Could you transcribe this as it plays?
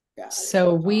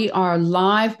So we are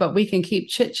live, but we can keep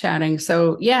chit-chatting.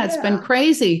 So yeah, it's been Yeah.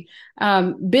 crazy.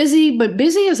 Busy, but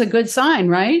busy is a good sign,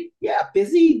 right? Yeah.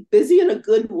 Busy in a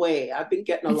good way. I've been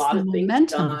getting a It's lot the of things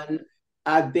momentum. done.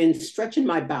 I've been stretching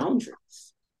my boundaries.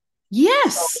 So,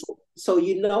 Yes. so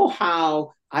you know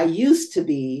how I used to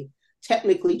be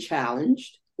technically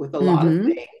challenged with a lot of Mm-hmm.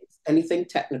 things, anything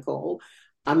technical.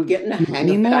 I'm getting the Not hang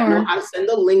of it. I know anymore. how to send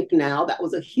a link now. That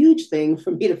was a huge thing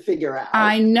for me to figure out.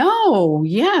 I know.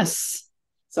 Yes.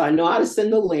 So I know how to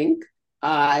send the link.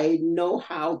 I know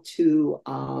how to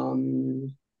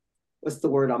what's the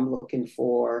word I'm looking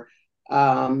for?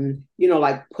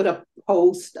 Like put a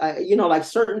post, like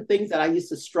certain things that I used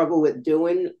to struggle with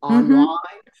doing Mm-hmm. online.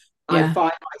 I Yeah.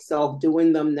 find myself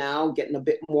doing them now, getting a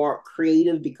bit more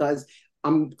creative because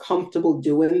I'm comfortable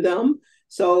doing them.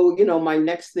 So, my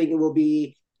next thing will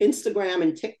be Instagram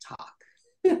and TikTok.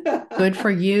 Good for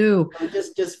you. I'm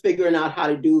just figuring out how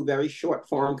to do very short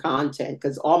form content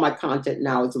because all my content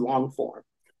now is long form.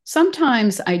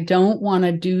 Sometimes I don't want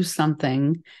to do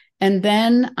something, and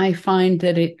then I find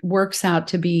that it works out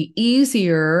to be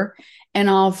easier. And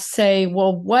I'll say,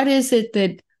 well, what is it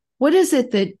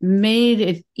that made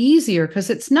it easier? Because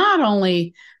it's not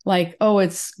only like, oh,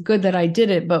 it's good that I did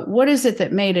it, but what is it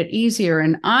that made it easier?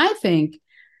 And I think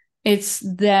it's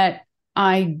that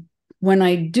I, when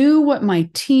I do what my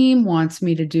team wants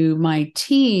me to do, my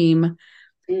team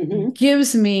Mm-hmm.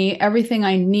 gives me everything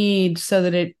I need so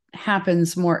that it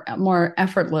happens more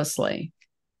effortlessly.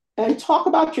 And talk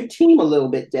about your team a little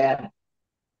bit, Deb.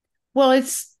 Well,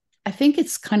 it's I think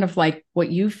it's kind of like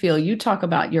what you feel. You talk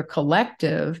about your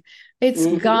collective. It's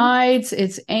Mm-hmm. guides,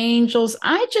 it's angels.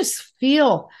 I just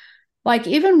feel like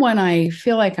even when I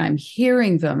feel like I'm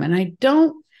hearing them and I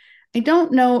don't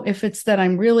know if it's that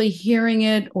I'm really hearing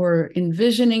it or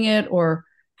envisioning it or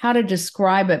how to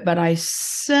describe it, but I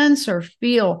sense or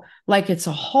feel like it's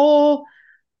a whole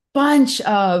bunch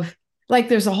of like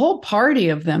there's a whole party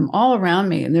of them all around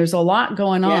me and there's a lot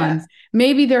going on. Yes.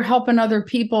 Maybe they're helping other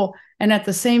people and at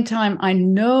the same time I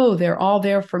know they're all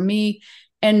there for me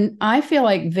and I feel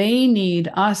like they need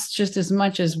us just as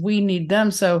much as we need them.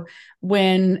 So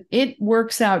when it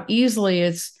works out easily,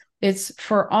 it's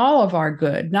for all of our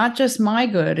good, not just my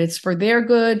good. It's for their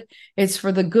good. It's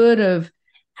for the good of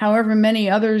however many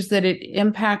others that it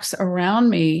impacts around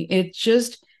me.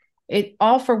 It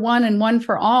all for one and one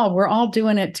for all. We're all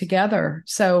doing it together.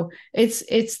 So it's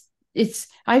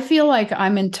I feel like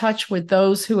I'm in touch with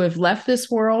those who have left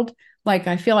this world. Like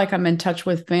I feel like I'm in touch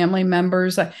with family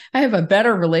members. I have a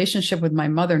better relationship with my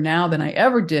mother now than I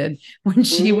ever did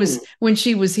Mm, when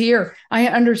she was here. I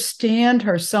understand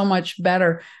her so much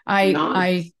better. I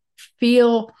nice.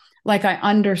 feel like I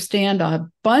understand a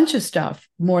bunch of stuff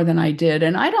more than I did.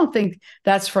 And I don't think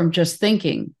that's from just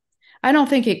thinking. I don't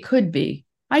think it could be.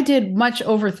 I did much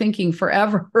overthinking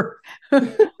forever.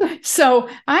 So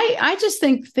I just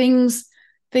think things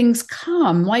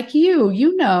come like you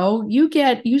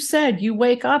said you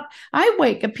wake up. I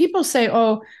wake up. People say,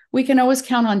 oh, we can always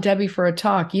count on Debbie for a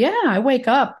talk. Yeah, I wake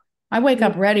up. I wake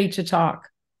up ready to talk.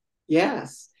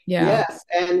 Yes. Yeah. Yes.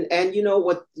 And you know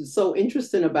what's so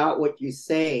interesting about what you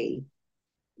say,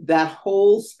 that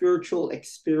whole spiritual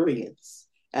experience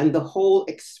and the whole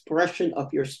expression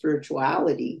of your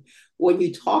spirituality, when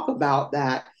you talk about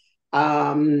that,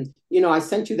 I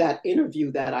sent you that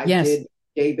interview that I Yes. did,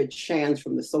 David Shands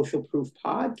from the Social Proof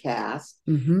podcast,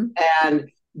 Mm-hmm. and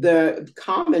the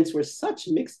comments were such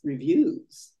mixed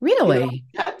reviews. Really?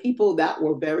 You had people that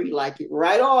were very like,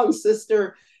 right on,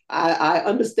 sister. I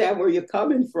understand where you're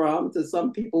coming from. To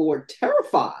some people were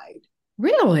terrified.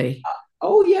 Really?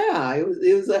 Oh yeah,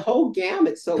 it was a whole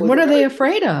gamut. So it was What a are they very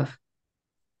afraid of?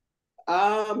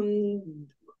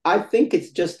 I think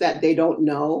it's just that they don't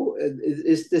know.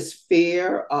 It's this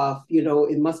fear of,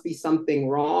 it must be something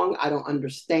wrong. I don't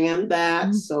understand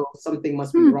that. So something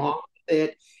must be Hmm. wrong with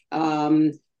it.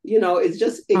 It's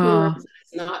just Uh, ignorance.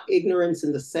 It's not ignorance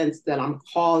in the sense that I'm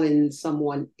calling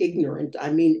someone ignorant.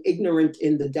 I mean, ignorant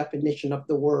in the definition of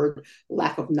the word,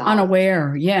 lack of knowledge,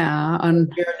 unaware. Yeah.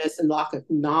 awareness and lack of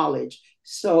knowledge.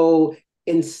 So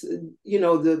in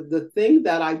the thing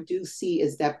that I do see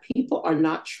is that people are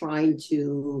not trying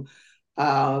to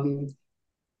um,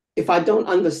 if I don't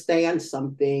understand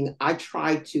something, I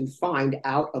try to find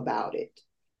out about it.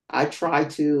 I try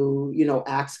to,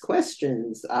 ask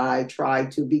questions. I try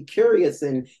to be curious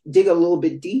and dig a little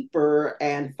bit deeper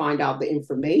and find out the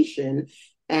information.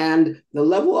 And the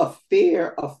level of fear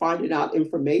of finding out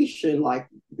information, like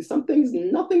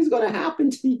nothing's going to happen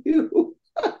to you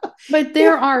but if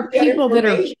there you are get people that are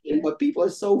information, but people are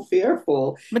so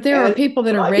fearful. but there are And people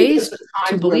that are I think it's raised the to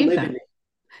times we're believe living that.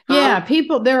 in. Yeah,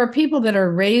 there are people that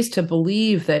are raised to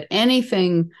believe that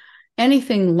anything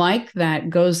like that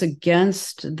goes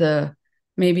against the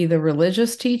maybe the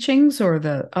religious teachings or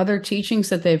the other teachings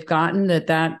that they've gotten,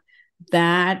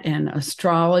 that and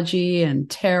astrology and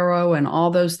tarot and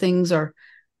all those things are,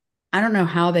 I don't know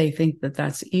how they think that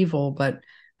that's evil, but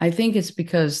I think it's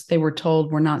because they were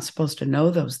told we're not supposed to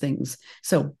know those things.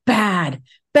 So bad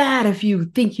if you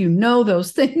think you know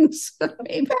those things.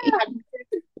 Maybe. Bad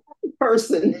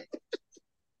person.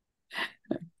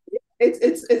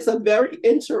 It's a very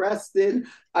interesting.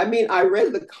 I mean, I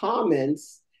read the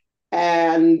comments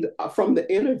and from the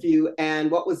interview,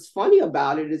 and what was funny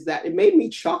about it is that it made me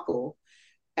chuckle.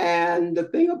 And the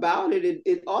thing about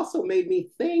it also made me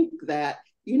think that,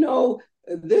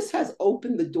 this has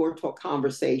opened the door to a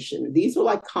conversation. These are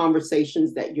like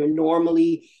conversations that you're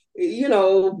normally,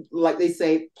 like they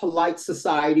say, polite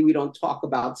society, we don't talk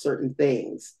about certain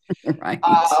things. Right.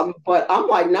 But I'm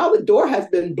like, now the door has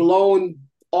been blown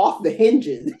off the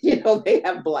hinges. They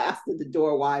have blasted the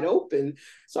door wide open.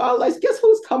 So I was like, guess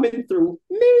who's coming through?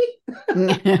 Me. But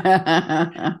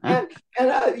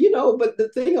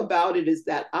the thing about it is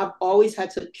that I've always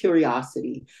had such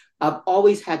curiosity. I've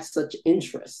always had such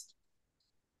interest.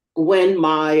 When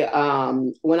I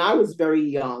was very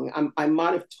young, I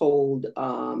might have told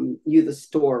you the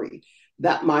story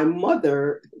that my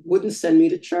mother wouldn't send me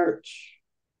to church.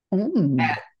 Mm.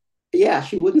 Yeah,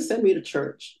 she wouldn't send me to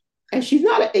church. And she's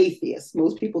not an atheist.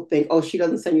 Most people think, oh, she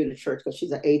doesn't send you to church because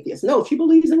she's an atheist. No, she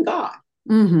believes in God.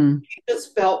 Mm-hmm. She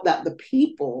just felt that the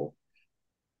people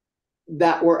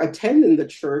that were attending the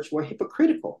church were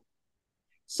hypocritical.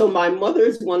 So my mother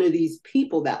is one of these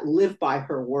people that live by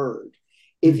her word.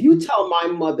 If you tell my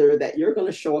mother that you're going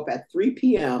to show up at 3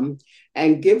 p.m.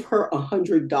 and give her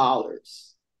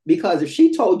 $100, because if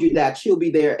she told you that, she'll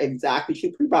be there exactly.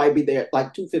 She'll probably be there at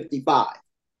like 2:55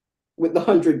 with the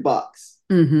 $100.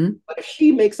 Mm-hmm. But if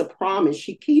she makes a promise,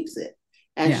 she keeps it.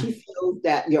 And Yeah. she feels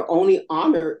that your only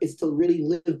honor is to really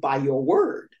live by your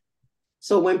word.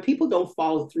 So when people don't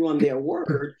follow through on their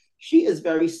word, she is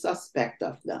very suspect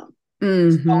of them. So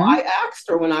Mm-hmm. I asked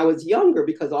her when I was younger,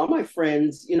 because all my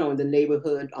friends, in the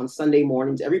neighborhood on Sunday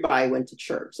mornings, everybody went to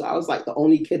church. So I was like the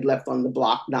only kid left on the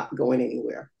block, not going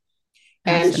anywhere.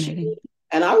 And Fascinating.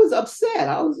 I was upset.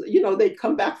 They'd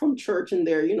come back from church in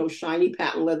their, shiny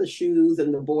patent leather shoes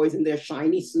and the boys in their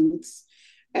shiny suits.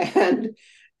 And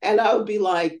I would be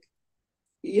like,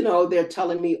 they're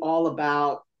telling me all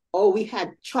about, oh, we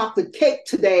had chocolate cake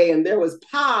today and there was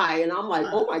pie. And I'm like,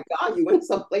 oh my God, you went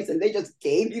someplace and they just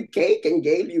gave you cake and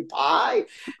gave you pie.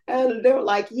 And they were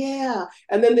like, yeah.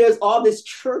 And then there's all this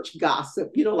church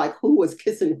gossip, like who was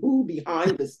kissing who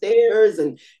behind the stairs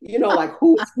and, like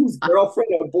whose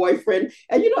girlfriend or boyfriend.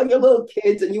 And, you're little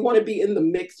kids and you want to be in the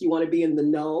mix, you want to be in the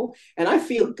know. And I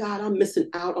feel, God, I'm missing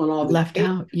out on all the Left cake,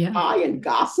 out. Yeah. pie and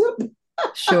gossip.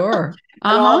 Sure.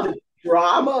 And all Uh-huh. the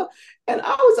drama. And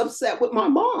I was upset with my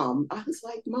mom. I was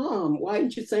like, Mom, why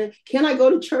didn't you say, can I go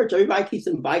to church? Everybody keeps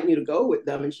inviting you to go with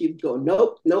them. And she'd go,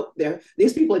 nope, nope,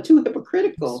 these people are too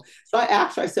hypocritical. So I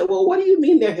asked her, I said, well, what do you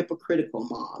mean they're hypocritical,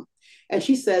 Mom? And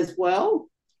she says, well,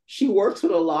 she works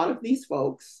with a lot of these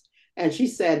folks. And she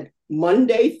said,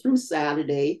 Monday through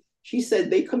Saturday, she said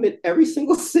they commit every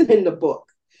single sin in the book.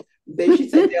 She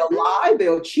said they'll lie,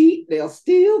 they'll cheat, they'll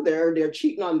steal, they're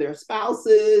cheating on their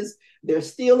spouses, they're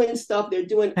stealing stuff, they're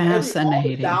doing all the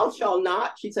Fascinating. thou shall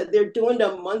not. She said they're doing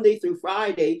them Monday through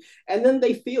Friday. And then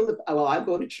they feel that, well, I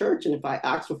go to church and if I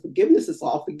ask for forgiveness, it's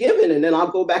all forgiven. And then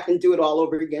I'll go back and do it all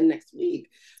over again next week.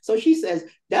 So she says,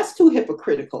 that's too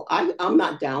hypocritical. I'm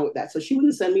not down with that. So she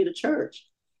wouldn't send me to church.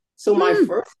 So my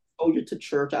first exposure to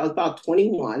church, I was about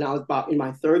 21. I was about in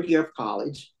my third year of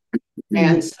college.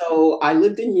 And so I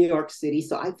lived in New York City.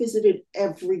 So I visited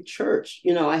every church.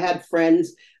 I had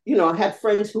friends, I had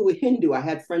friends who were Hindu. I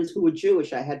had friends who were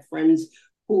Jewish. I had friends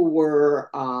who were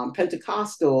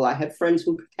Pentecostal. I had friends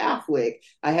who were Catholic.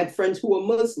 I had friends who were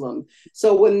Muslim.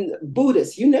 So when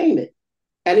Buddhist, you name it.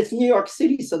 And it's New York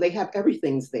City. So they have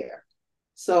everything's there.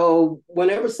 So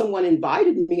whenever someone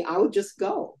invited me, I would just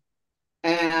go.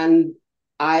 And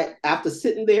after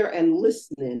sitting there and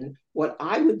listening, what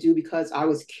I would do, because I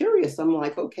was curious, I'm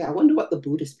like, okay, I wonder what the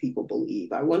Buddhist people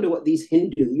believe. I wonder what these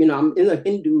Hindu, I'm in a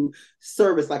Hindu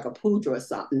service like a puja or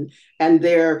something, and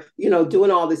they're, doing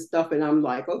all this stuff. And I'm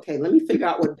like, okay, let me figure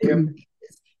out what their belief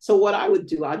is. So what I would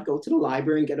do, I'd go to the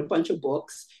library and get a bunch of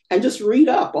books and just read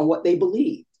up on what they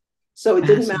believed. So it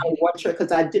didn't matter what church,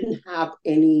 because I didn't have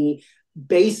any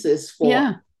basis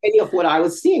for any of what I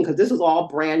was seeing, because this was all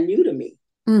brand new to me.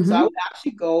 So I would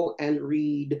actually go and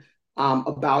read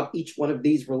about each one of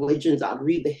these religions. I'd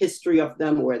read the history of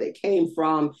them, where they came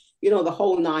from, the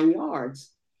whole 9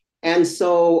 yards. And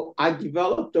so I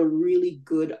developed a really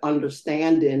good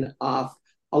understanding of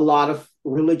a lot of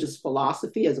religious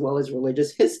philosophy as well as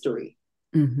religious history.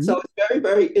 Mm-hmm. So it's very,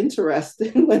 very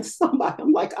interesting when somebody,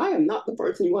 I'm like, I am not the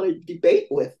person you want to debate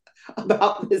with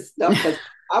about this stuff because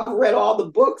I've read all the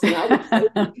books and I would say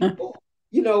to people,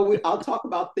 I'll talk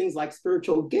about things like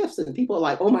spiritual gifts and people are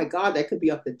like, oh my God, that could be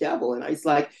of the devil. And I was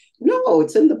like, no,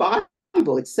 it's in the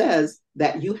Bible. It says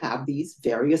that you have these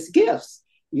various gifts.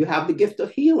 You have the gift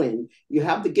of healing. You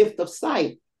have the gift of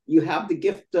sight. You have the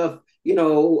gift of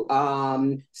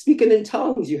speaking in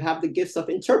tongues. You have the gifts of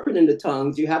interpreting the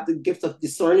tongues. You have the gifts of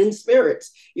discerning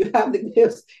spirits. You have the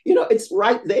gifts, it's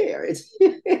right there.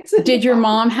 It's Did your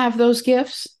mom have those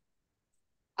gifts?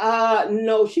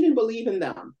 No, she didn't believe in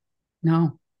them.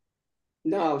 No.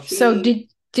 No, So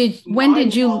my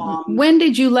mom, when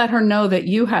did you let her know that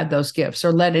you had those gifts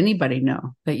or let anybody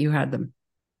know that you had them?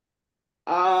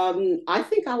 I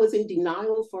think I was in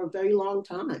denial for a very long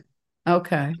time.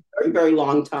 Okay. Very, very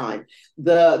long time.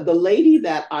 The lady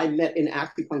that I met in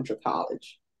acupuncture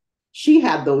college, she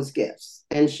had those gifts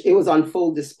and it was on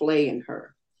full display in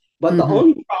her. But the Mm-hmm.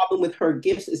 only problem with her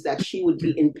gifts is that she would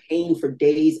be in pain for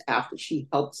days after she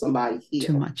helped somebody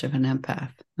Too heal. much of an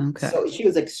empath. Okay. So she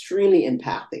was extremely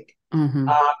empathic. Mm-hmm.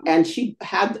 And she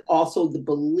had also the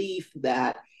belief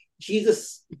that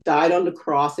Jesus died on the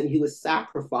cross and he was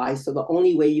sacrificed. So the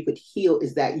only way you could heal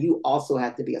is that you also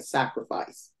had to be a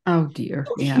sacrifice. Oh dear.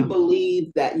 So she Yeah.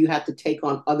 believed that you had to take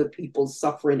on other people's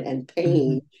suffering and Mm-hmm.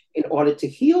 pain in order to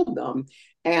heal them.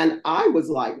 And I was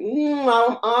like,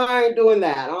 I ain't doing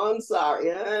that. I'm sorry.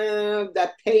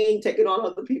 That pain, taking on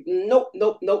other people. Nope,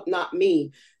 nope, nope, not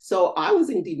me. So I was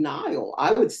in denial.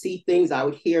 I would see things, I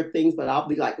would hear things, but I'll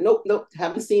be like, nope, nope,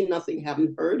 haven't seen nothing,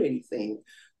 haven't heard anything.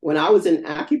 When I was in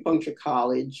acupuncture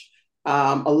college,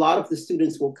 a lot of the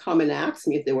students will come and ask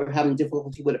me if they were having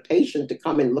difficulty with a patient to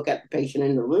come and look at the patient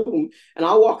in the room. And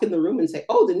I'll walk in the room and say,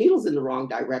 oh, the needle's in the wrong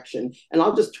direction. And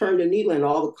I'll just turn the needle and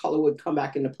all the color would come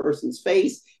back in the person's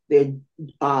face. Their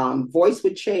voice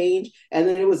would change. And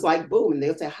then it was like, boom. And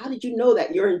they'll say, how did you know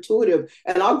that? You're intuitive.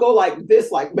 And I'll go like this,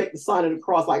 like make the sign of the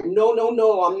cross, like, no, no,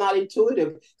 no, I'm not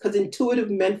intuitive. Because intuitive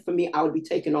meant for me, I would be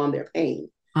taking on their pain.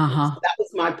 So Uh-huh. that was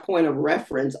my point of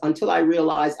reference until I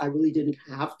realized I really didn't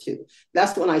have to.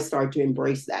 That's when I started to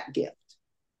embrace that gift.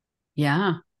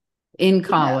 Yeah. In Yeah.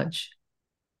 college.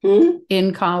 Hmm?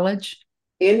 In college.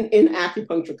 In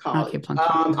acupuncture college. Acupuncture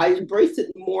I college. embraced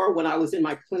it more when I was in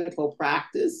my clinical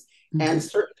practice and Mm-hmm.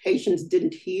 certain patients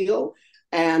didn't heal.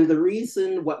 And the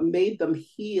reason what made them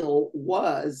heal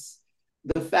was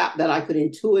the fact that I could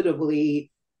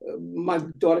intuitively, my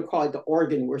daughter called it the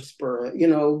organ whisperer, and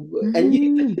Mm-hmm.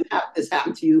 you have this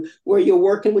happen to you where you're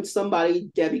working with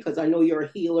somebody, Debbie, because I know you're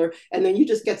a healer, and then you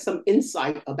just get some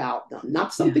insight about them, not Yeah.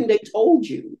 something they told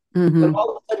you, but Mm-hmm. all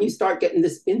of a sudden you start getting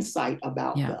this insight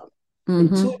about Yeah. them,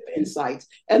 Mm-hmm. intuitive insights.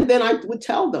 And then I would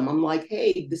tell them, I'm like,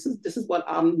 hey, this is what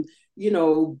I'm, you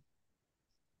know,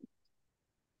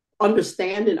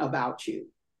 understanding about you. And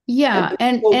Yeah. then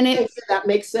And people, and yeah, that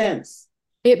makes sense.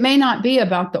 it may not be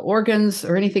about the organs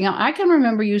or anything else. I can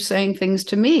remember you saying things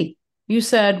to me. You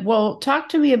said, well, talk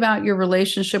to me about your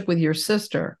relationship with your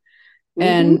sister.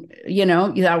 Mm-hmm.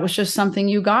 And, that was just something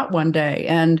you got one day.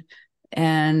 And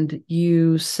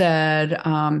you said,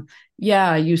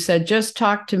 yeah, you said, just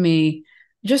talk to me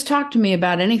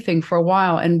about anything for a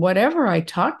while. And whatever I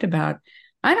talked about,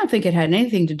 I don't think it had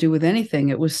anything to do with anything.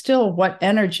 It was still what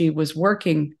energy was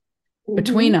working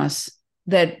between Mm-hmm. us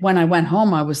that when I went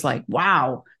home, I was like,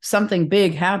 wow, something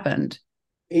big happened,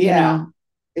 you Yeah. know?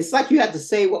 It's like you had to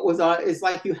say what was on. It's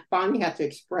like you finally had to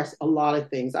express a lot of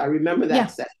things. I remember that Yeah.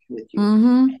 session with you.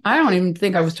 Mm-hmm. You I had don't to even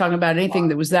think I express was talking about a anything lot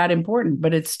that of was things. that important,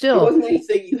 but it's It still, wasn't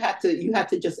anything you had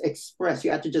to just express.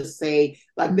 You had to just say,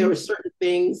 like, there mm-hmm. were certain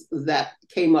things that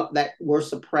came up that were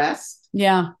suppressed,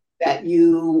 Yeah. that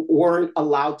you weren't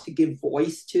allowed to give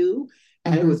voice to.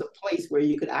 And it Mm-hmm. was a place where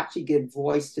you could actually give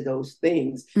voice to those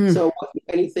things. Mm, So it wasn't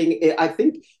anything, I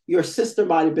think your sister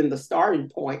might have been the starting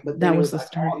point, but then that it was was the like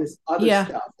start. all this other Yeah.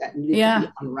 stuff that needed to be Yeah.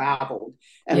 unraveled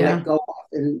and let Yeah. go of.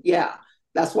 And yeah,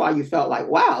 that's why you felt like,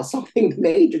 wow, something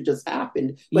major just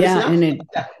happened. But it's Yeah. not And something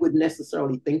that we would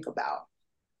necessarily think about,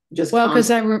 just well, because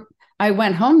constant. I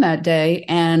went home that day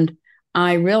and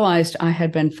I realized I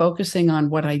had been focusing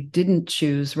on what I didn't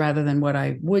choose rather than what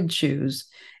I would choose.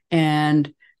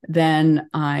 And then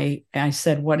I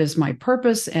said, what is my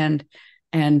purpose? And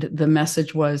the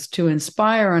message was to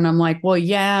inspire. And I'm like, well,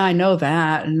 yeah, I know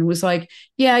that. And it was like,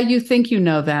 yeah, you think you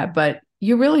know that, but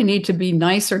you really need to be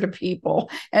nicer to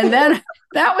people. And then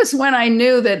that was when I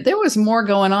knew that there was more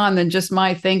going on than just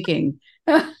my thinking.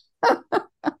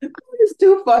 is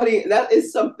too funny. That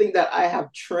is something that I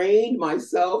have trained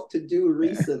myself to do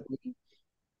recently.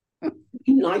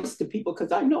 Be nice to people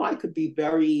because I know I could be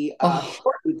very Oh,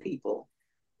 short with people.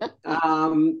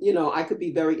 I could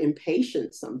be very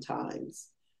impatient sometimes.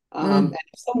 And mm,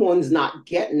 if someone's not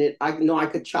getting it, I know I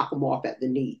could chop them off at the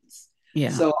knees.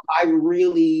 yeah. So I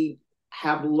really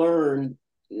have learned,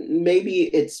 maybe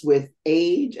it's with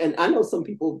age, and I know some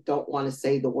people don't want to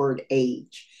say the word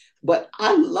age, but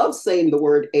I love saying the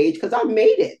word age because I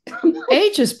made it.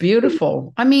 Age is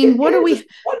beautiful. I mean, It what do is. we, It's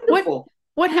what, wonderful.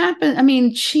 what happened? I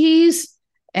mean, cheese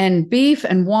and beef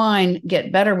and wine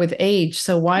get better with age.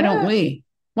 So why don't Yes, we?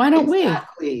 Why don't we?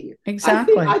 exactly. I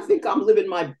Exactly. think I'm living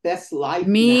my best life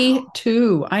now. Me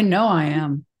too. I know I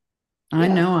am. I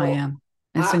Yeah. know I So am.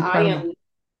 It's I incredible.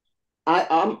 am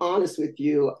I'm honest with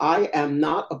you. I am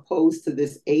not opposed to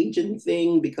this aging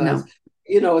thing because,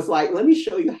 No, it's like, let me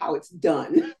show you how it's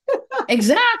done.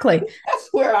 exactly. That's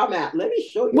where I'm at. Let me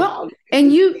show you Well, how to do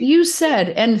and this you thing. said,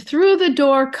 and through the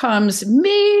door comes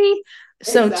me.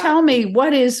 So tell me,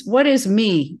 Exactly. what is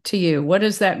me to you? What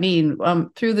does that mean?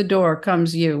 Through the door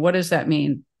comes you. What does that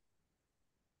mean?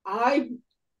 I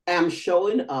am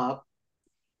showing up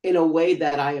in a way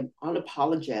that I am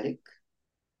unapologetic.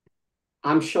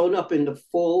 I'm showing up in the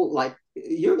full, like,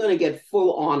 you're going to get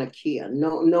full on Akyiaa.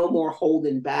 No, no more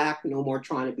holding back. No more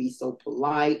trying to be so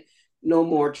polite. No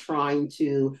more trying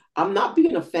to, I'm not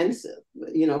being offensive,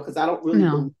 because I don't really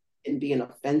No. believe in being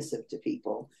offensive to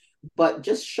people, but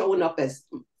just showing up as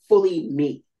fully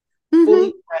me, Hmm.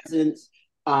 fully present,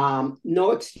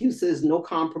 no excuses, no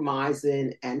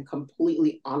compromising, and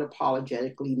completely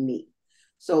unapologetically me.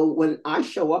 So when I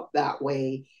show up that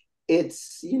way,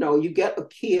 it's, you get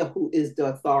Akyiaa who is the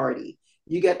authority.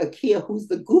 You get Akyiaa who's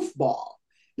the goofball.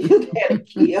 You get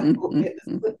Akyiaa who is,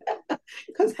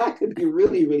 because I could be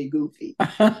really, really goofy.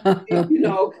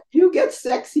 You get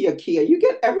sexy Akyiaa. You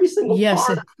get every single Yes,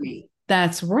 part of me.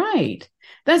 that's right.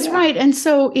 That's Yeah. right. And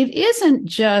so it isn't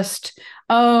just,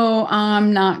 oh,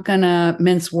 I'm not going to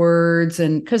mince words.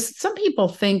 And because some people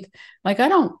think, like, I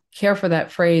don't care for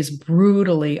that phrase,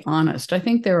 brutally honest. I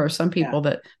think there are some Yeah. people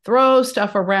that throw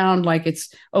stuff around like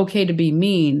it's okay to be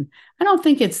mean. I don't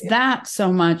think it's Yeah. that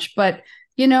so much, but,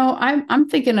 I'm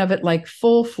thinking of it like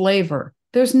full flavor.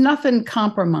 There's nothing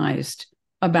compromised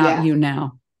about Yeah. you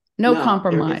now. No No, there is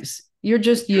compromise. You're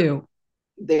just there, you.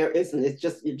 there isn't. It's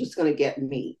just you're just gonna get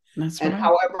me. That's And right.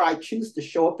 however I choose to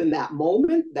show up in that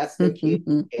moment, that's the Akyiaa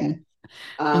you get.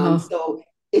 Oh, So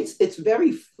it's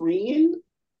very freeing.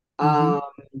 hmm. Um,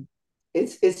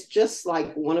 it's just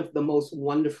like one of the most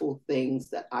wonderful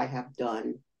things that I have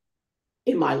done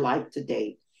in my life to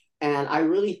date. And I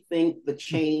really think the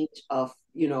change of,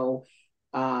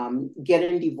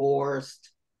 getting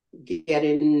divorced,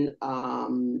 getting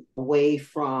away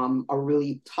from a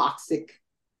really toxic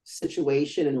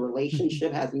situation and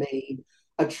relationship has made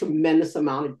a tremendous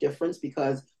amount of difference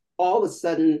because all of a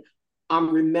sudden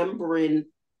I'm remembering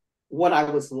what I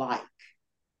was like.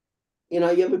 You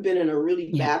ever been in a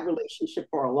really Yeah. bad relationship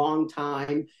for a long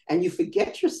time and you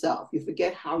forget yourself, you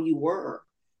forget how you were.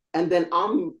 And then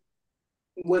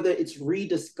whether it's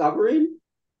rediscovering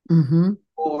Hmm.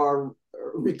 or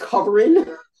recovering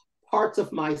parts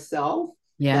of myself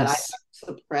that I have Yes.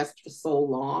 suppressed for so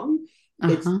long,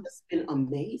 it's Uh-huh. just been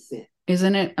amazing.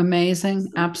 Isn't it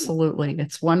amazing? Absolutely. Absolutely.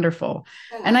 It's wonderful.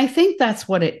 And Yeah. I think that's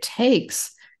what it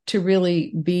takes to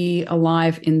really be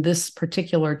alive in this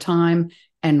particular time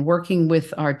and working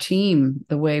with our team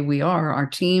the way we are. Our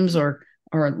teams are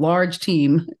a large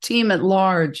team at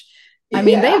large. I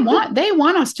mean, they Yeah.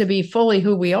 want us to be fully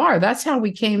who we are. That's how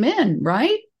we came in,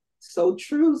 right? So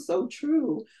true. So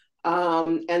true.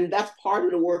 And that's part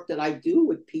of the work that I do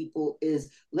with people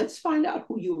is let's find out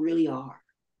who you really are.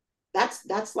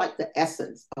 That's like the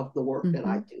essence of the work that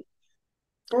I Mm-hmm. do.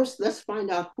 First, let's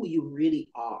find out who you really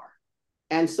are.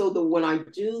 And so when I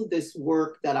do this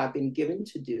work that I've been given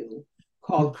to do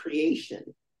called creation,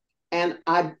 and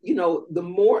the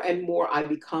more and more I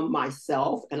become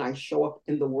myself and I show up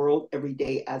in the world every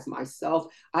day as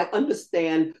myself, I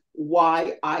understand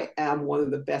why I am one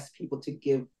of the best people to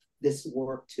give this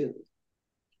work to.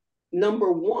 Number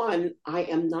one, I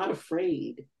am not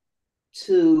afraid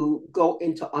to go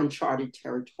into uncharted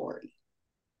territory.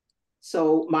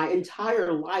 So my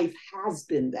entire life has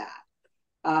been that.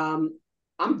 Um,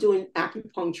 I'm doing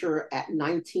acupuncture at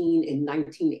 19 in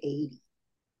 1980,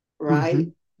 Mm-hmm. right?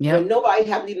 When Yep. nobody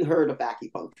hadn't even heard of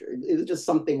acupuncture. It was just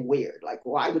something weird. Like,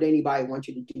 why would anybody want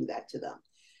you to do that to them?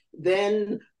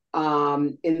 Then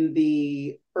in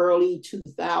the early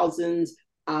 2000s,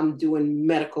 I'm doing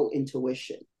medical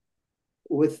intuition.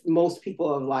 With most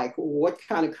people are like, what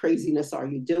kind of craziness are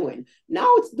you doing?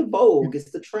 Now it's the vogue,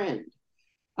 it's the trend.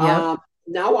 Yep.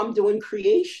 Now I'm doing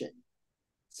creation.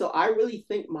 So I really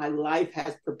think my life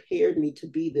has prepared me to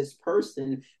be this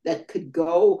person that could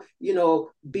go,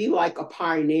 be like a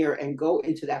pioneer and go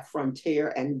into that frontier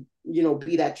and,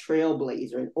 be that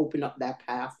trailblazer and open up that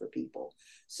path for people.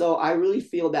 So I really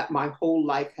feel that my whole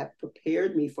life had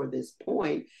prepared me for this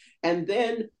point. And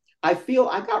then I feel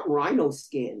I got rhino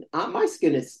skin. My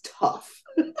skin is tough.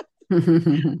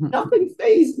 Nothing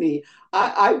fazed me.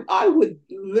 I would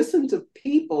listen to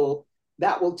people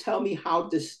that will tell me how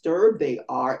disturbed they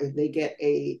are if they get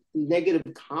a negative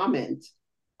comment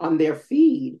on their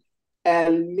feed.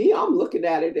 And me, I'm looking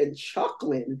at it and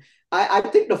chuckling. I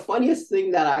think the funniest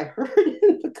thing that I heard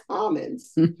in the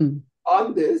comments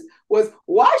on this was,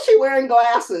 why is she wearing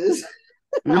glasses?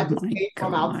 I Oh just my came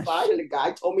from outside gosh. and the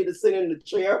guy told me to sit in the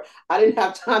chair. I didn't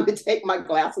have time to take my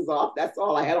glasses off. That's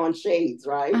all. I had on shades,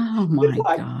 right? Oh It's my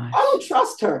like, I don't gosh.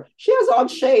 trust her. She has on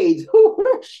shades. Who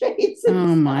wears shades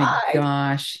Oh my inside?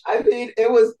 gosh.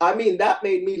 That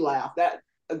made me laugh. That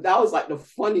was like the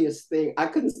funniest thing. I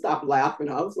couldn't stop laughing.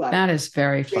 I was like, That is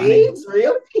very funny. shades,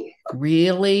 really?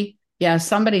 Really? Yeah,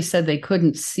 somebody said they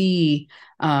couldn't see,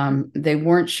 they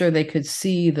weren't sure they could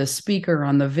see the speaker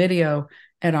on the video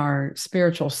at our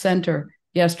spiritual center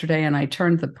yesterday. And I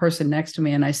turned to the person next to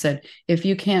me and I said, if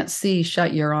you can't see,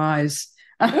 shut your eyes.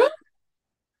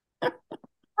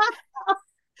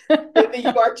 Maybe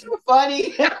you are too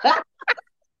funny.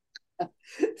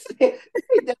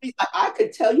 I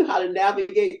could tell you how to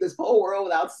navigate this whole world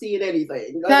without seeing anything.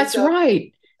 Let me That's tell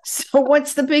right. So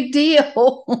what's the big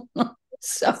deal?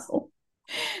 so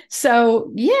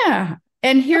So, yeah.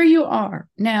 And here you are.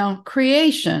 Now,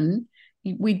 creation,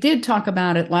 we did talk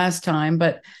about it last time,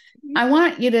 but you. I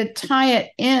want you to tie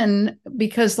it in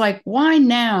because, like, why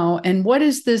now? And what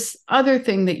is this other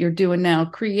thing that you're doing now?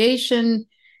 Creation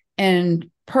and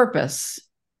purpose.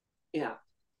 Yeah.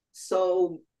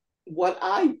 So, what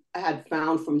I had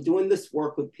found from doing this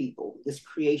work with people, this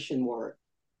creation work,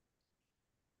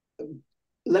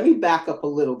 let me back up a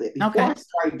little bit. Before I Okay.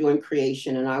 started doing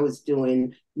creation and I was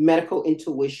doing medical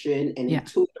intuition and Yeah.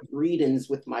 intuitive readings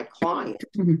with my client,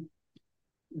 Mhm.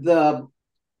 the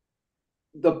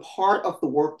the part of the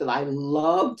work that I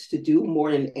loved to do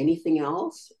more than anything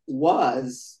else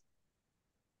was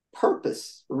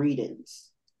purpose readings.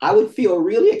 I would feel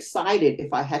really excited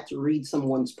if I had to read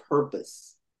someone's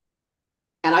purpose.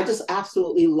 And I just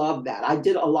absolutely love that. I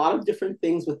did a lot of different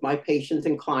things with my patients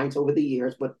and clients over the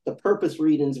years, but the purpose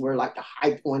readings were like the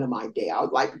high point of my day. I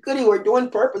was like, goody, we're doing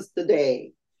purpose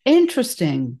today.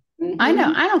 Interesting. I know.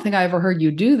 Mm-hmm. I don't think I ever heard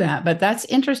you do that, but that's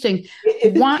interesting.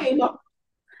 If it Why? came up,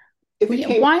 if it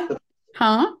came Why? up,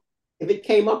 Huh? if it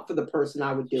came up for the person,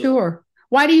 I would do it Sure.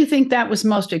 Why do you think that was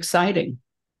most exciting?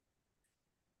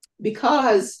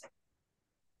 because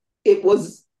it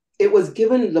was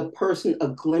giving the person a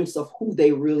glimpse of who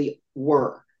they really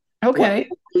were, what they Okay.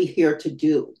 were really here to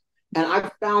do. And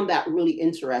I found that really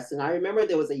interesting. I remember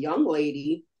there was a young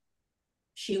lady,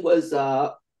 she was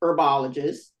a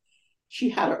herbologist. She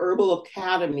had an herbal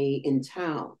academy in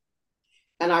town.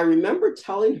 And I remember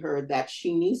telling her that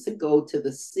she needs to go to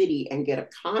the city and get a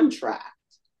contract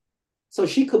so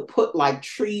she could put like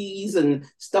trees and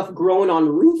stuff growing on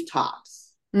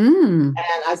rooftops. Mm.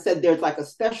 And I said, there's like a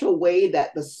special way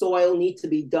that the soil needs to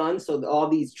be done so that all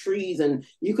these trees and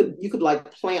you could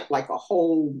like plant like a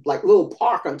whole like little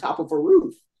park on top of a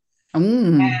roof.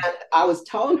 Mm. And I was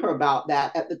telling her about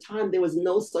that. At the time, there was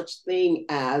no such thing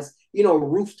as,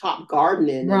 rooftop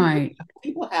gardening. And Right.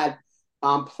 people had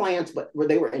plants, but where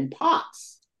they were in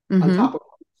pots on top Mm-hmm. of,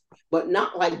 but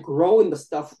not like growing the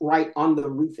stuff right on the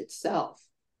roof itself.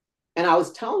 And I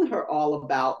was telling her all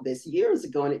about this years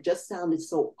ago, and it just sounded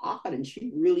so odd. And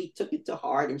she really took it to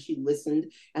heart and she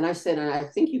listened. And I said, and I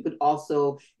think you could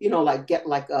also, like get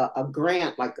like a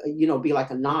grant, like, be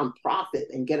like a nonprofit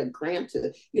and get a grant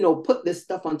to, put this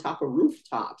stuff on top of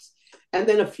rooftops. And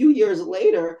then a few years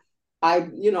later, I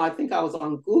think I was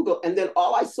on Google, and then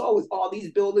all I saw was all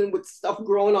these buildings with stuff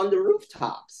growing on the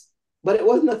rooftops. But it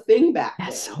wasn't a thing back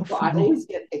That's then. so So I funny. always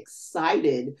get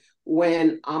excited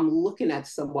when I'm looking at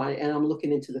someone and I'm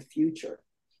looking into the future.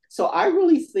 So I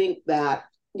really think that,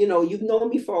 you've known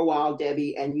me for a while,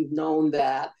 Debbie, and you've known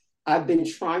that I've been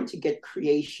trying to get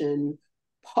creation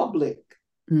public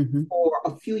Mm-hmm. for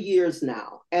a few years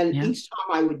now. And Yeah. each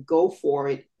time I would go for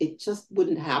it, it just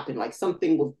wouldn't happen. Like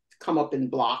something would come up and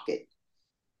block it.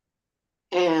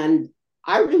 And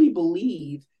I really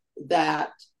believe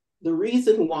that the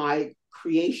reason why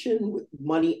creation with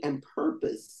money and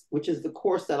purpose, which is the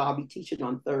course that I'll be teaching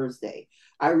on Thursday,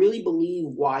 I really believe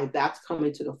why that's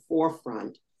coming to the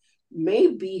forefront may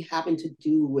be having to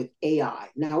do with AI.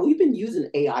 Now, we've been using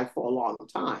AI for a long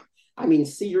time. I mean,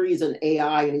 Siri's and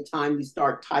AI, anytime you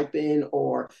start typing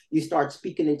or you start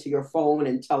speaking into your phone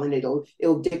and telling it,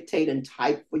 it'll dictate and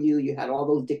type for you. You had all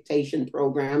those dictation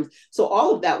programs. So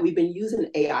all of that, we've been using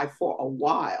AI for a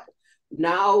while.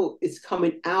 Now it's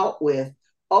coming out with,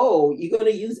 oh, you're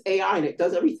going to use AI and it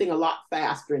does everything a lot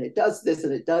faster and it does this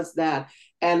and it does that.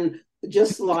 And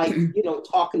just like,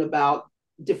 talking about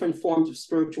different forms of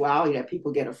spirituality that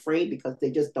people get afraid because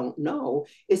they just don't know,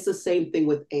 it's the same thing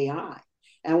with AI.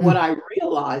 And what I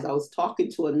realized, I was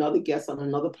talking to another guest on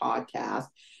another podcast,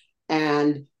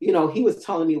 and he was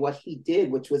telling me what he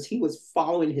did, which was he was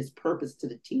following his purpose to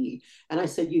the T. And I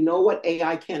said, you know what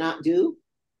AI cannot do?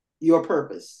 Your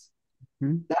purpose.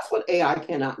 Mm-hmm. That's what AI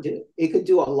cannot do. It could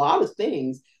do a lot of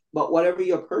things, but whatever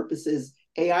your purpose is,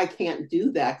 AI can't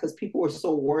do that because people are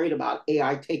so worried about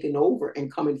AI taking over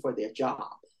and coming for their job.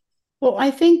 Well, I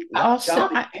think also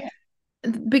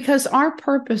because our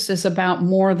purpose is about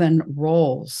more than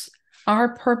roles.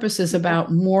 Our purpose is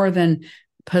about more than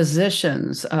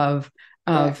positions of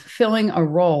filling a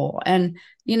role. And,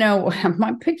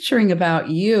 I'm picturing about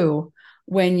you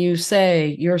when you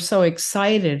say you're so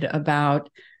excited about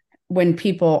when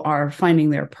people are finding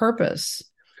their purpose.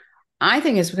 I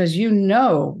think it's because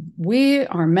we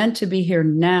are meant to be here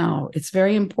now. It's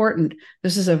very important.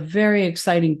 This is a very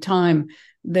exciting time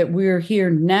that we're here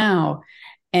now.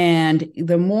 And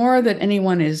the more that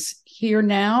anyone is here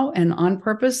now and on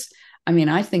purpose, I mean,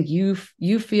 I think you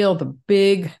feel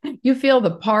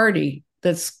the party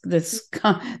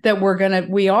that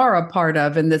we are a part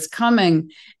of and that's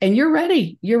coming, and you're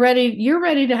ready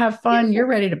to have fun. You're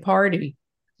ready to party.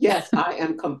 Yes, I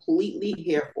am completely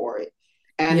here for it.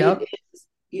 And it is,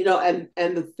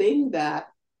 and the thing that,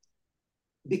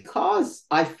 because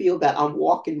I feel that I'm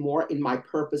walking more in my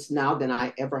purpose now than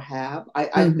I ever have.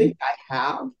 I think I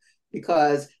have,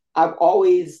 because I've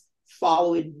always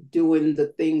followed doing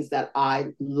the things that I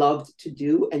loved to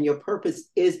do. And your purpose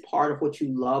is part of what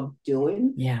you love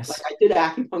doing. Yes. Like I did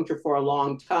acupuncture for a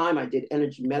long time. I did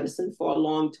energy medicine for a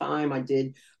long time. I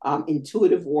did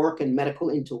intuitive work and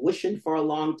medical intuition for a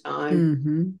long time.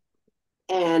 Mm-hmm.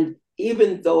 And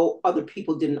even though other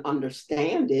people didn't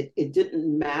understand it, it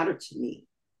didn't matter to me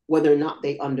whether or not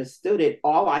they understood it.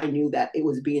 All I knew that it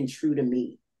was being true to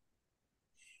me.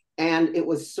 And it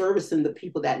was servicing the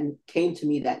people that came to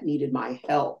me that needed my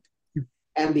help.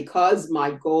 And because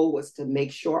my goal was to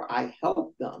make sure I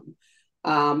helped them,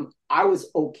 I was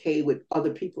okay with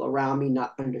other people around me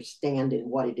not understanding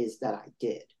what it is that I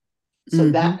did. So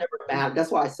that never mattered.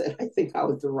 That's why I said I think I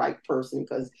was the right person,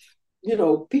 because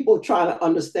people trying to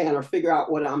understand or figure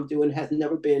out what I'm doing has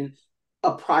never been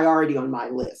a priority on my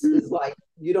list. It's like,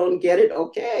 you don't get it,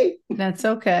 okay. That's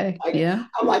okay.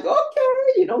 I'm like, okay,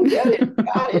 you don't get it,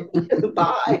 got it.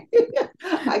 Bye.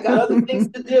 I got other things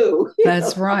to do.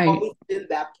 That's right. I've always been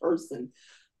that person.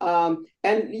 And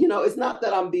it's not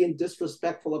that I'm being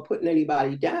disrespectful or putting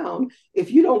anybody down.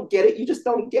 If you don't get it, you just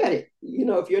don't get it.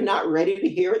 If you're not ready to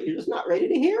hear it, you're just not ready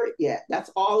to hear it yet.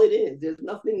 That's all it is. There's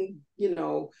nothing,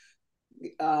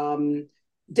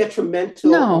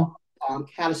 detrimental,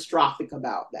 catastrophic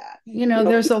about that.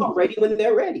 There's people are ready when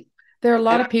they're ready. There are a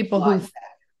lot of people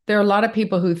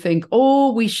who think,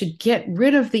 oh, we should get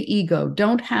rid of the ego.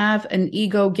 Don't have an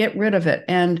ego, get rid of it.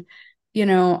 And,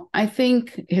 I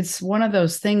think it's one of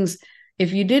those things.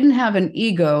 If you didn't have an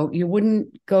ego, you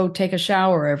wouldn't go take a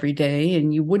shower every day,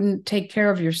 and you wouldn't take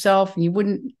care of yourself, and you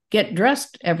wouldn't get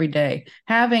dressed every day.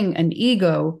 Having an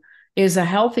ego is a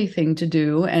healthy thing to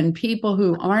do. And people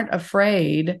who aren't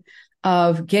afraid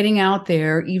of getting out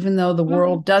there, even though the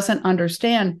world doesn't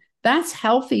understand, that's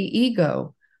healthy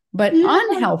ego. But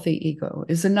unhealthy ego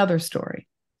is another story.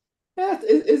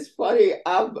 It's funny.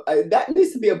 That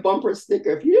needs to be a bumper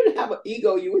sticker. If you didn't have an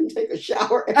ego, you wouldn't take a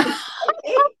shower every day.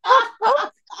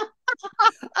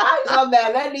 I love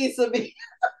that. That needs to be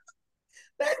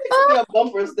a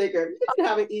bumper sticker. If you didn't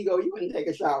have an ego, you wouldn't take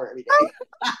a shower every day.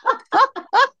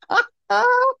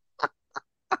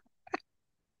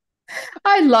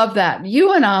 I love that.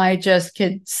 You and I just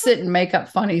can sit and make up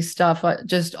funny stuff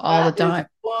just all the time.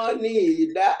 Funny.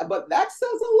 But that says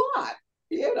a lot.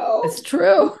 It's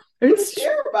true. You don't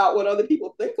care about what other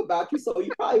people think about you, so you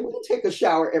probably wouldn't take a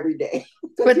shower every day.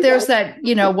 But there's that,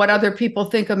 what other people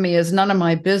think of me is none of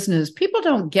my business. People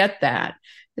don't get that.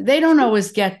 They don't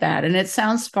always get that. And it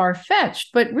sounds far-fetched,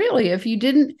 but really, if you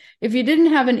didn't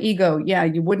have an ego,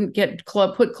 you wouldn't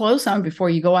put clothes on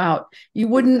before you go out. You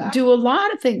wouldn't do a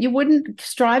lot of things. You wouldn't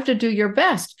strive to do your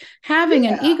best. Having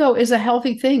an ego is a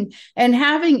healthy thing. And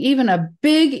having even a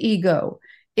big ego,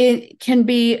 it can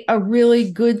be a really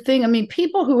good thing. I mean,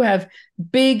 people who have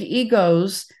big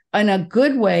egos in a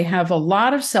good way, have a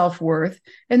lot of self-worth,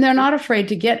 and they're not afraid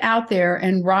to get out there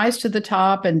and rise to the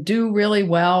top and do really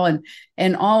well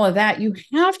and all of that. You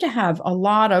have to have a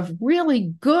lot of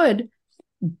really good,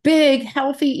 big,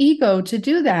 healthy ego to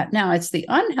do that. Now, it's the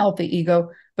unhealthy ego,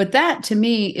 but that to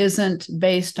me isn't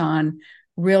based on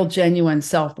real, genuine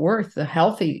self-worth. The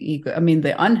healthy ego, I mean,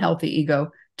 the unhealthy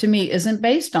ego to me isn't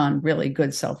based on really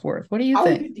good self-worth. What do you How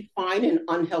would think? you define an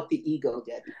unhealthy ego,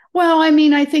 Debbie? Well, I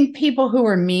mean, I think people who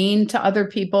are mean to other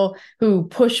people, who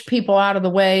push people out of the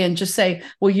way and just say,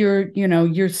 well,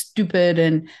 you're stupid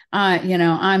and,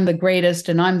 I'm the greatest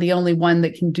and I'm the only one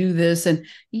that can do this. And,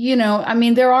 I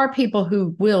mean, there are people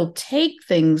who will take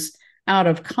things out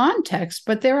of context,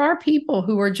 but there are people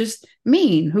who are just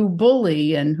mean, who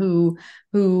bully and who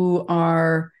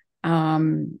are,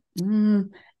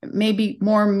 maybe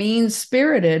more mean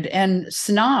spirited and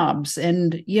snobs.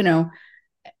 And,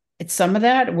 it's some of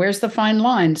that. Where's the fine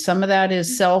line? Some of that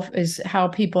is how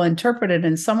people interpret it,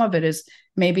 and some of it is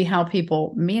maybe how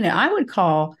people mean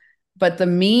it. But the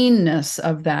meanness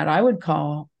of that, I would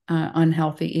call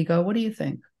unhealthy ego. What do you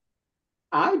think?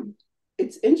 I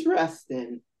it's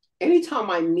interesting. Anytime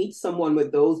I meet someone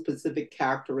with those specific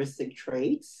characteristic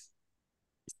traits,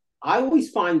 I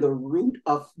always find the root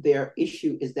of their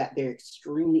issue is that they're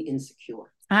extremely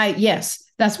insecure. Yes,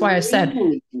 that's why I said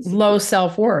Extremely low insecure.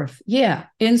 self-worth. Yeah,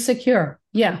 insecure.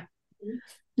 Yeah, Mhm.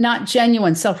 not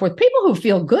genuine self-worth. People who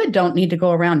feel good don't need to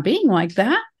go around being like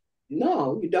that.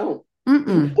 No, you don't. You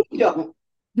Mm-mm. don't.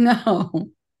 No.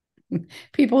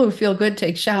 People who feel good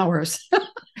take showers.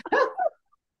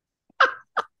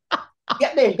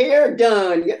 Get their hair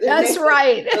done, get their That's makeup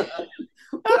right. done,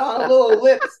 put on a little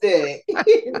lipstick,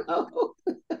 get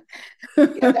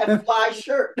that fly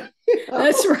shirt,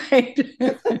 That's right.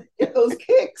 get those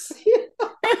kicks.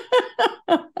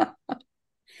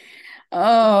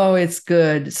 Oh, it's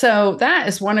good. So that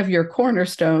is one of your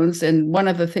cornerstones and one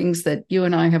of the things that you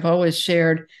and I have always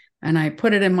shared. And I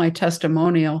put it in my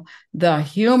testimonial, the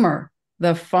humor,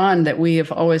 the fun that we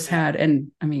have always had.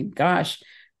 And I mean, gosh,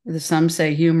 some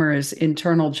say humor is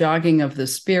internal jogging of the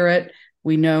spirit.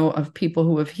 We know of people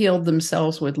who have healed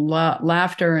themselves with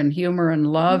laughter and humor and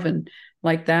love and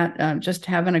like that, just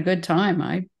having a good time.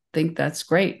 I think that's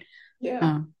great. Yeah.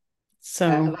 Uh, so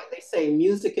Like they say,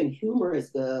 music and humor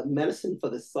is the medicine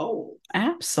for the soul.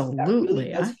 That really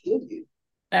absolutely. does heal you.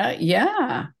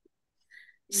 Yeah.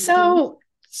 Mm-hmm.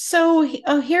 So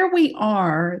here we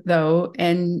are though,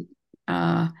 and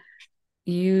uh,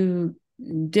 you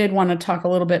did want to talk a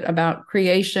little bit about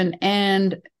creation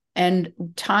and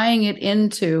tying it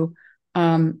into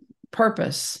um,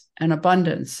 purpose and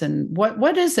abundance. And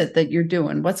what is it that you're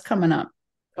doing? What's coming up?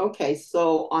 Okay,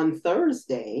 so on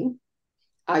Thursday,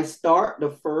 I start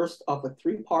the first of a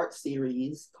three-part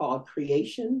series called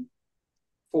Creation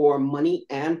for Money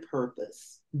and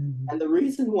Purpose. Mm-hmm. And the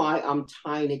reason why I'm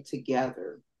tying it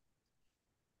together,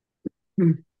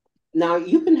 Mm-hmm. now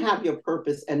you can have your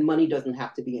purpose and money doesn't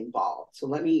have to be involved. So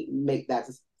let me make that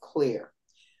clear.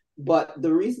 But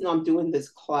the reason I'm doing this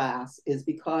class is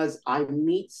because I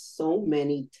meet so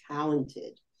many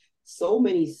talented, so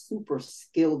many super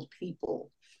skilled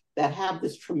people that have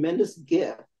this tremendous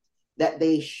gift that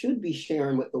they should be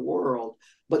sharing with the world,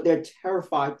 but they're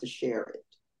terrified to share it.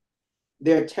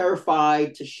 They're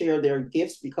terrified to share their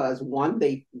gifts because one,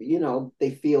 they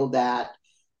feel that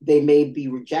they may be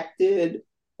rejected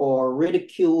or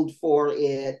ridiculed for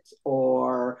it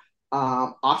or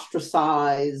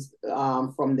ostracized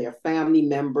from their family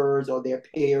members or their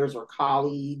peers or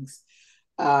colleagues.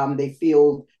 They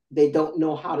feel they don't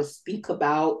know how to speak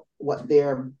about what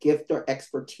their gift or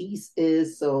expertise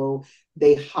is, so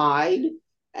they hide.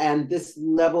 And this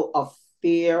level of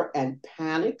fear and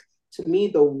panic, to me,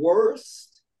 the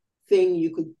worst thing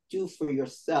you could do for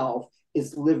yourself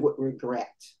is live with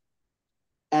regret.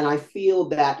 And I feel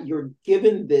that you're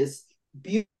given this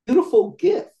beautiful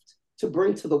gift to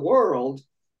bring to the world,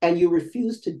 and you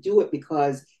refuse to do it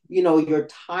because you're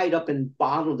tied up and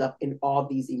bottled up in all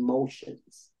these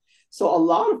emotions. So a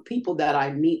lot of people that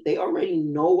I meet, they already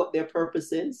know what their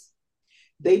purpose is.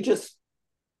 They just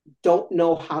don't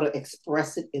know how to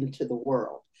express it into the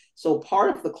world. So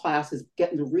part of the class is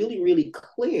getting really, really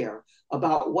clear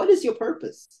about what is your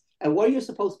purpose and what are you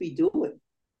supposed to be doing.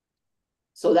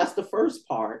 So that's the first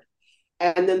part.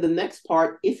 And then the next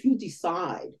part, if you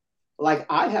decide, like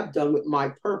I have done with my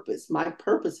purpose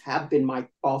have been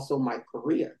also my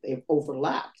career. They've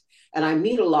overlapped. And I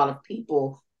meet a lot of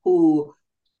people who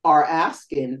are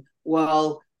asking,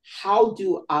 well, how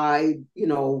do I,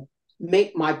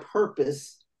 make my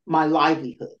purpose my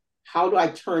livelihood? How do I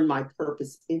turn my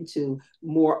purpose into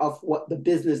more of what the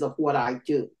business of what I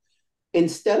do?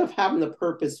 instead of having the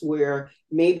purpose where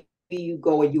maybe you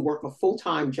go and you work a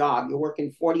full-time job, you're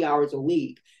working 40 hours a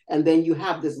week, and then you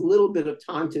have this little bit of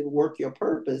time to work your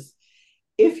purpose.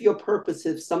 If your purpose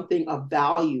is something of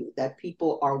value that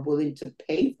people are willing to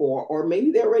pay for, or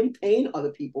maybe they're already paying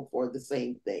other people for the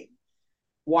same thing,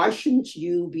 why shouldn't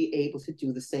you be able to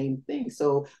do the same thing?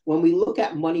 So when we look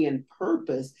at money and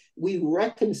purpose, we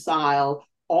reconcile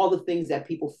all the things that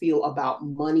people feel about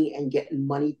money and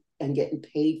getting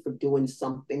paid for doing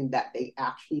something that they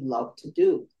actually love to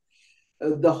do.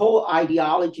 The whole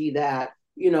ideology that,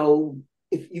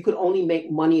 if you could only make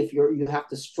money if you have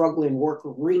to struggle and work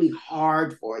really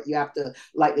hard for it. You have to,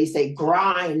 like they say,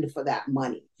 grind for that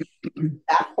money.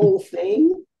 That whole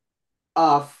thing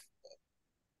of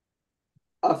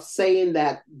saying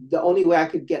that the only way I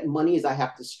could get money is I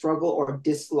have to struggle or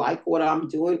dislike what I'm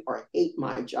doing or hate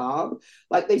my job.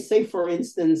 Like they say, for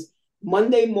instance,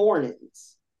 Monday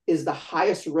mornings is the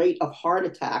highest rate of heart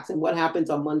attacks. And what happens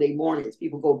on Monday mornings?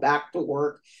 People go back to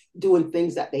work doing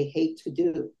things that they hate to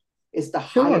do. It's the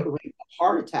highest Sure. rate of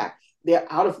heart attack. They're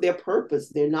out of their purpose.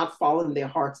 They're not following their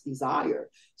heart's desire.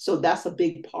 So that's a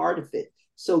big part of it.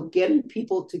 So getting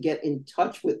people to get in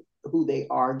touch with who they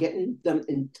are, getting them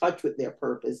in touch with their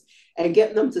purpose, and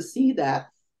getting them to see that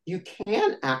you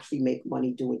can actually make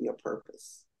money doing your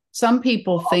purpose. Some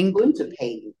people I'm think, going to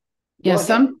pay you. yeah, Go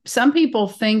ahead. some people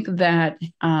think that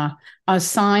a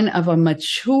sign of a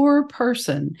mature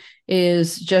person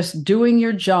is just doing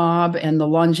your job and the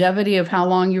longevity of how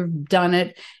long you've done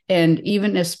it, and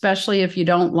even especially if you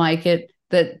don't like it,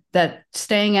 that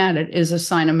staying at it is a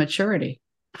sign of maturity.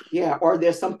 Yeah, or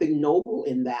there's something noble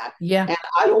in that. Yeah. And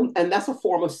I don't, and that's a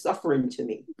form of suffering to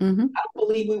me. Mm-hmm. I don't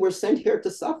believe we were sent here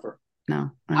to suffer.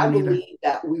 No, I I don't either. believe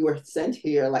that we were sent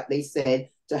here, like they said,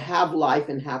 to have life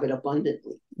and have it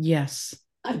abundantly. Yes,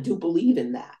 I do believe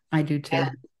in that. I do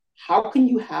And too. how can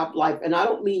you have life? And I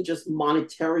don't mean just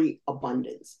monetary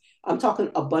abundance. I'm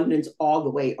talking abundance all the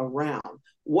way around.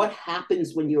 What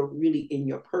happens when you're really in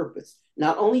your purpose?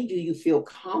 Not only do you feel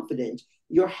confident,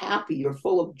 you're happy, you're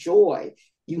full of joy,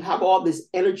 you have all this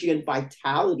energy and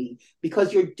vitality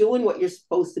because you're doing what you're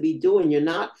supposed to be doing. You're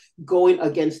not going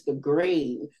against the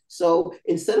grain. So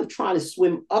instead of trying to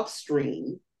swim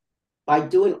upstream by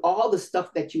doing all the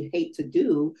stuff that you hate to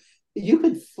do, you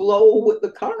could flow with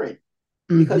the current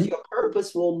because Mm-hmm. your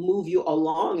purpose will move you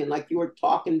along. And like you were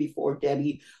talking before,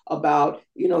 Debbie, about,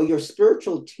 your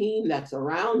spiritual team that's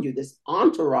around you, this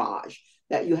entourage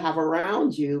that you have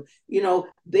around you,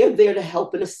 they're there to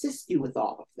help and assist you with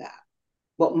all of that.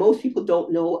 But most people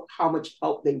don't know how much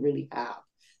help they really have.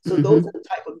 So those Mm-hmm. are the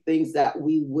type of things that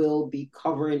we will be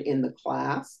covering in the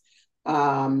class.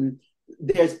 Um,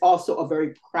 there's also a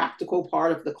very practical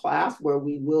part of the class where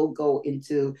we will go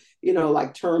into,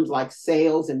 like terms like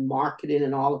sales and marketing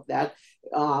and all of that,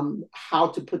 how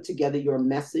to put together your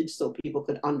message so people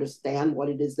could understand what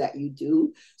it is that you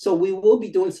do. So we will be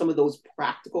doing some of those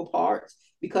practical parts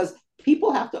because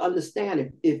people have to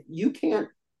understand if you can't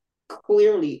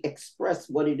clearly express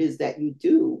what it is that you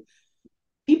do,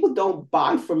 people don't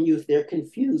buy from you if they're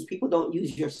confused. People don't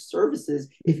use your services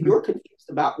if Mm-hmm. you're confused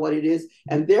about what it is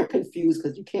and they're confused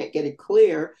because you can't get it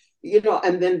clear,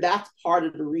 and then that's part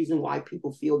of the reason why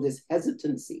people feel this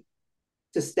hesitancy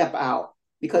to step out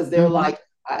because they're Mm-hmm. like,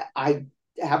 I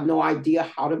have no idea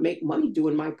how to make money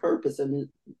doing my purpose. And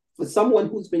for someone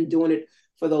who's been doing it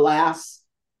for the last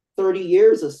 30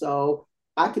 years or so,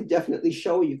 I could definitely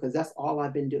show you because that's all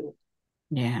I've been doing.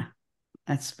 Yeah,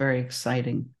 that's very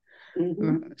exciting.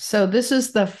 Mm-hmm. So this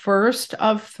is the first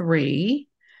of three,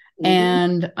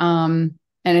 Mm-hmm.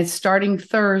 and it's starting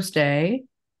Thursday.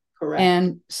 Correct.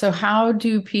 And so how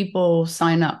do people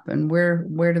sign up and where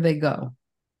do they go?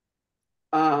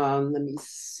 Let me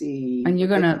see. And you're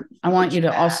They gonna put I in the want you to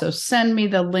chat. also send me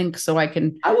the link so I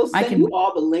can I will I send you can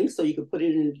all the links so you can put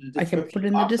it in the I can description put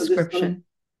in the box. So description.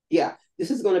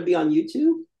 this is gonna be on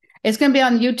YouTube. It's going to be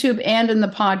on YouTube and in the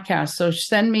podcast. So Okay,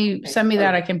 send me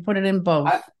that. I perfect. can put it in both.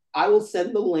 I will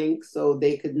send the link so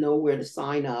they could know where to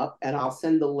sign up, and I'll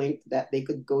send the link that they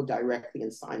could go directly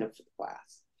and sign up for the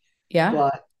class. Yeah.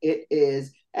 But it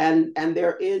is, and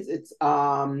there is, it's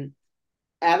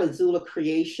at Azula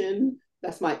Creation.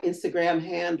 That's my Instagram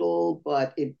handle,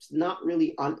 but it's not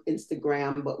really on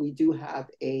Instagram. But we do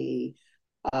have a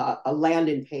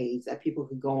landing page that people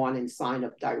could go on and sign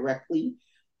up directly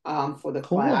for the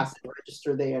Cool. class and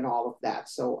register there and all of that.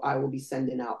 So I will be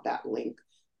sending out that link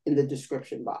in the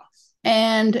description box.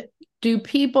 And do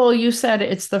people, you said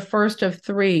it's the first of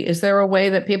three. Is there a way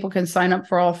that people can sign up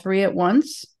for all three at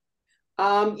once?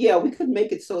 Yeah, we could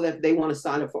make it so that if they want to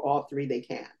sign up for all three, they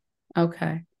can.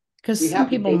 Okay. Because We some have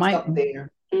the people dates might, up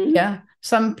there. Mm-hmm. yeah,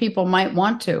 some people might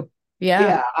want to.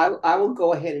 Yeah. Yeah, I will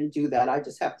go ahead and do that. I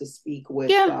just have to speak with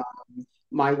Yeah.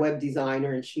 my web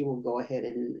designer, and she will go ahead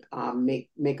and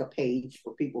make a page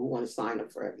for people who want to sign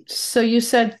up for everything. So you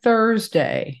said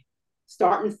Thursday.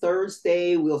 Starting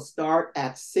Thursday, we'll start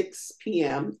at 6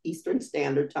 p.m. Eastern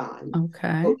Standard Time,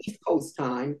 Okay. so East Coast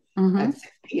time Mm-hmm. at 6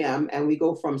 p.m., and we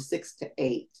go from 6 to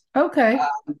 8. Okay.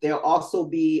 There'll also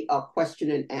be a question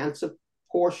and answer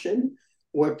portion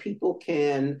where people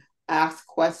can ask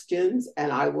questions,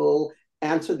 and I will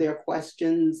answer their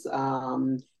questions.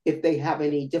 If they have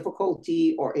any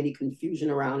difficulty or any confusion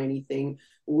around anything,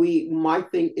 my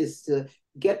thing is to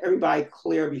get everybody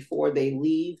clear before they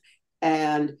leave.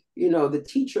 And the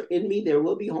teacher in me, there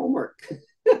will be homework.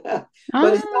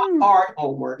 But it's not Ah, hard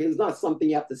homework. It's not something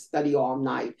you have to study all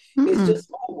night. It's mm-mm.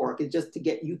 just homework. It's just to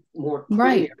get you more clear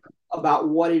Right. about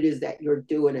what it is that you're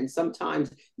doing. And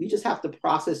sometimes you just have to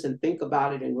process and think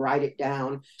about it and write it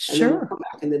down. And then we'll Sure. come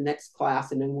back in the next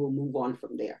class and then we'll move on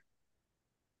from there.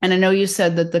 And I know you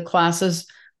said that the classes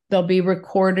they'll be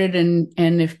recorded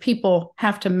and if people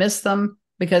have to miss them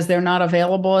because they're not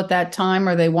available at that time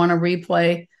or they want to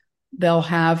replay, they'll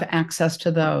have access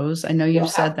to those. I know you've They'll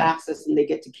have said that. access and they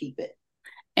get to keep it.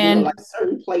 Like And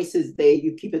certain places,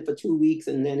 you keep it for 2 weeks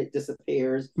and then it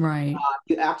disappears. right.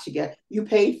 You actually you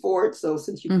paid for it, so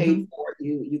since you Mm-hmm. paid for it,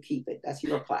 you keep it. That's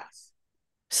your class.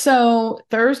 So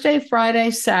Thursday,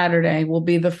 Friday, Saturday will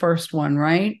be the first one,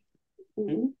 right?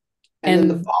 Mm-hmm. And then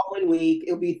the And following week,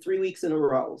 it'll be 3 weeks in a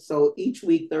row. So each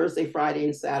week, Thursday, Friday,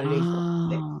 and Saturday from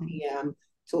 6 oh, p.m.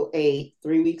 till 8,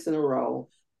 3 weeks in a row,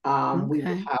 we will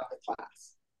okay. have the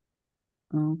class.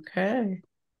 Okay.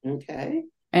 Okay.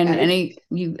 And And it's any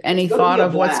going to be thought a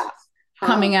of what's blast.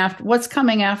 Huh? what's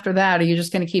coming after that? Are you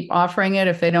just going to keep offering it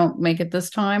if they don't make it this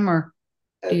time or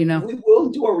do you know? We will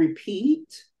do a repeat.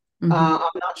 Mm-hmm.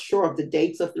 I'm not sure of the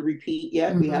dates of the repeat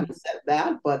yet. We Mm-hmm. haven't said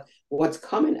that, but what's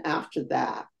coming after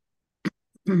that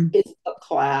Mm-hmm. is a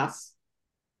class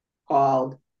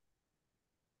called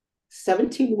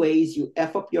 17 Ways You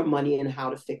F Up Your Money and How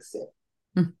to Fix It.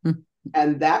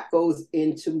 And that goes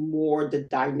into more the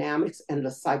dynamics and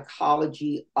the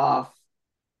psychology of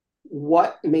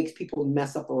what makes people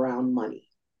mess up around money.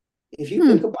 If you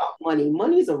think about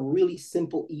money is a really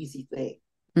simple, easy thing.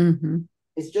 Mm-hmm.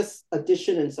 It's just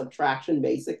addition and subtraction,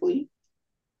 basically.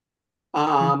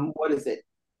 What is it?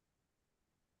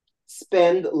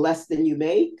 Spend less than you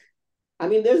make. I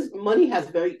mean, there's money has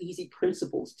very easy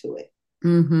principles to it.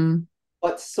 Mm-hmm.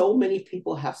 But so many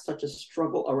people have such a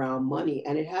struggle around money,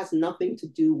 and it has nothing to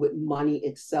do with money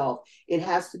itself. It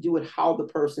has to do with how the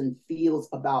person feels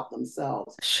about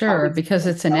themselves, how Sure, they see because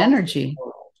it's an themselves in the energy.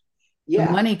 world. The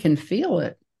Yeah, money can feel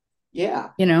it, yeah.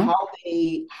 you know?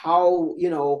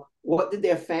 What did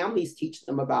their families teach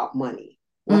them about money?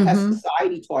 What has Mm-hmm.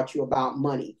 society taught you about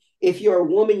money? If you're a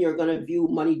woman, you're going to view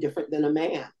money different than a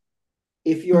man.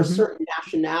 If you're a Mm-hmm. certain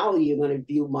nationality, you're going to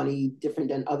view money different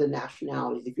than other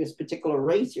nationalities. If you're a particular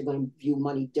race, you're going to view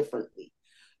money differently.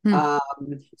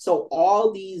 Mm-hmm. So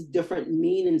all these different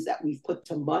meanings that we've put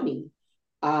to money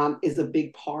is a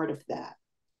big part of that.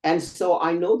 And so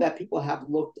I know that people have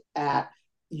looked at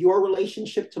your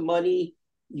relationship to money,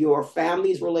 your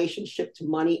family's relationship to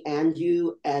money, and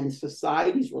you and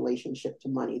society's relationship to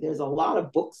money. There's a lot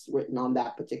of books written on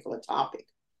that particular topic.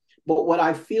 But what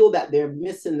I feel that they're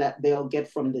missing that they'll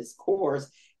get from this course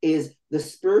is the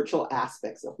spiritual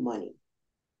aspects of money.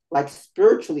 Like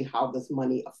spiritually, how does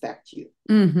money affect you?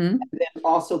 Mm-hmm. And then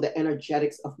also the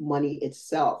energetics of money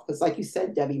itself. Because like you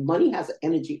said, Debbie, money has an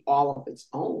energy all of its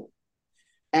own.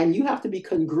 And you have to be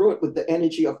congruent with the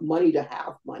energy of money to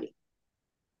have money.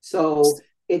 So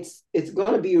it's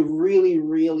going to be really,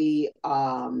 really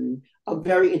a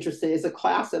very interesting. It's a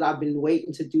class that I've been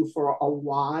waiting to do for a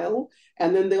while,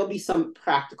 and then there'll be some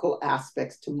practical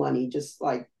aspects to money, just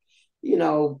like you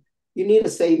know, you need a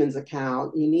savings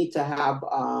account, you need to have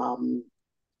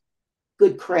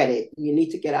good credit, you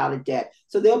need to get out of debt.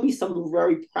 So there'll be some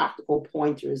very practical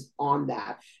pointers on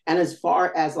that. And as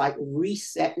far as like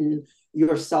resetting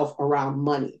yourself around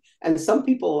money, and some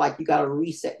people like you got to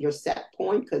reset your set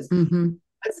point because Mm-hmm.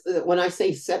 when I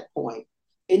say set point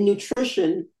in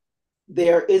nutrition,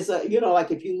 there is like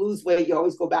if you lose weight, you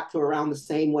always go back to around the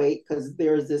same weight because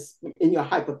there's this in your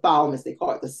hypothalamus, they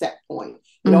call it the set point.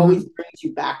 It Mm-hmm. always brings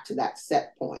you back to that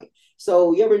set point.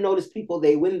 So you ever notice people,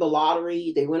 they win the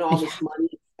lottery, they win all Yeah, this money,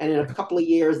 and in a couple of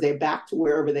years, they're back to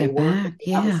wherever they they're were because back.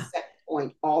 they have a Yeah. set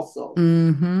point also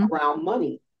Mm-hmm. around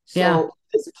money. Yeah. So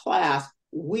this class,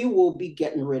 we will be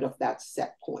getting rid of that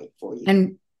set point for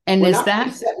you. And We're is not that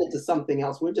resetting it to something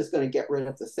else. We're just going to get rid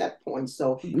of the set point.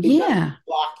 So it doesn't yeah.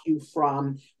 block you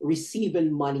from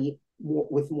receiving money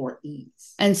with more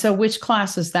ease. And so which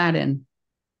class is that in?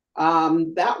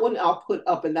 That one I'll put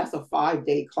up, and that's a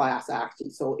 5-day class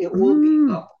actually. So it will be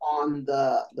Mm, up on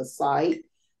the site.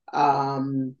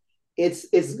 Um,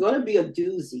 it's going to be a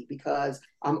doozy because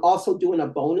I'm also doing a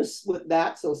bonus with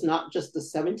that. So it's not just the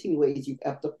 17 ways you've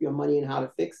effed up your money and how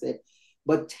to fix it,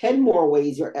 but 10 more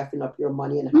ways you're effing up your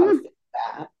money and how to mm, fix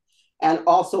that. And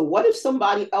also, what if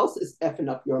somebody else is effing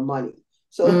up your money?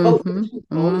 So those are mm-hmm, two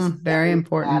bonuses that very we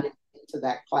important. added into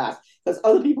that class because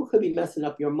other people could be messing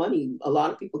up your money. A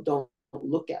lot of people don't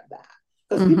look at that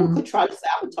because people Mm-hmm. could try to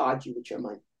sabotage you with your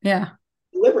money Yeah.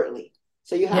 deliberately.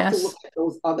 So you have to look Yes. at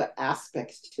those other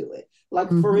aspects to it. Like,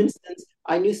 for Mm-hmm. instance,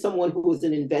 I knew someone who was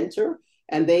an inventor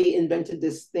and they invented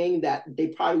this thing that they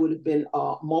probably would have been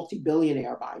a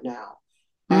multi-billionaire by now.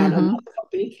 And another Mm-hmm.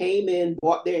 company came in,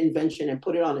 bought their invention and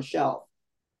put it on a shelf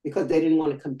because they didn't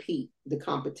want to compete the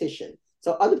competition.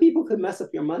 So other people could mess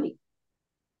up your money,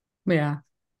 Yeah,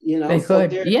 you know. they So could.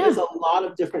 there's Yeah. a lot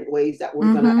of different ways that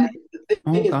we're gonna. Mm-hmm. And the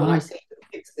Oh thing is, when I God. say to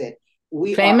fix it,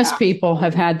 we are Famous people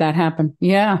have actually, had that happen.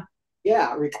 Yeah.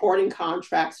 yeah, recording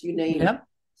contracts, you name it. Yep.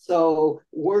 So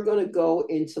we're gonna go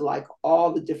into like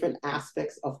all the different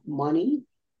aspects of money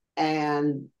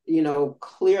and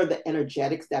clear the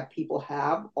energetics that people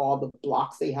have, all the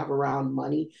blocks they have around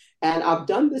money. And I've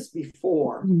done this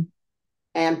before, Mm-hmm.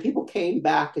 and people came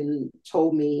back and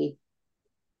told me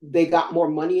they got more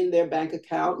money in their bank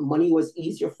account. Money was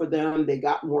easier for them. They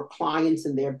got more clients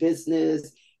in their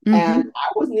business. And Mm-hmm. I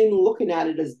wasn't even looking at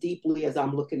it as deeply as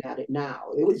I'm looking at it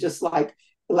now. It was just like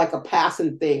a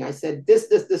passing thing. I said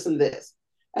this, and this.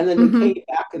 And then they came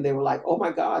Mm-hmm. back and they were like, oh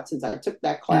my God, since I took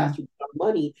that Yeah. class, you got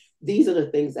money. These are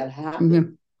the things that Mm-hmm. happen. So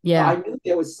I Yeah. knew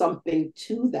there was something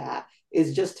to that.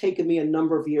 It's just taken me a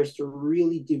number of years to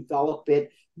really develop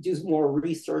it, do more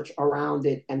research around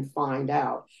it, and find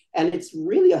out. And it's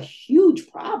really a huge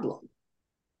problem.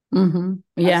 Mm-hmm.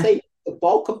 I'd Yeah. say the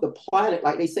bulk of the planet,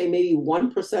 like they say, maybe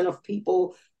 1% of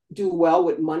people do well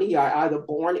with money, are either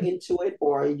born into it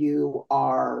or you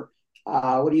are,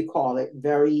 what do you call it,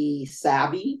 very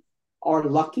savvy or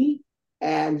lucky.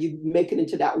 And you make it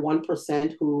into that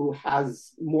 1% who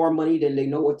has more money than they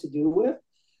know what to do with.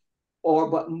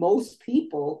 But most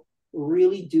people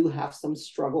really do have some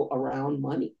struggle around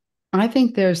money. I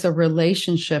think there's a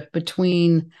relationship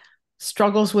between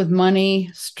struggles with money,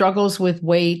 struggles with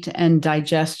weight, and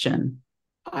digestion.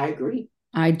 I agree.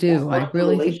 I That's do. one I of the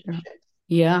really think, relationships.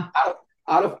 yeah.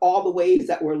 Out of all the ways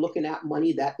that we're looking at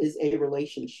money, that is a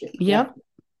relationship. Yep. Definitely.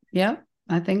 Yep.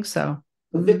 I think so.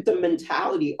 The victim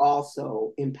mentality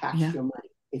also impacts Yeah. your money.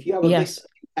 If you have a Yes.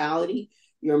 victim mentality,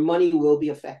 your money will be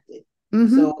affected.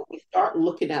 Mm-hmm. So we start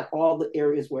looking at all the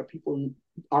areas where people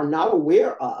are not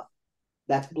aware of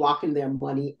that's blocking their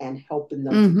money and helping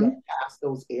them to get Mm-hmm. past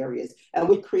those areas. And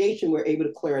with creation, we're able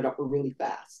to clear it up really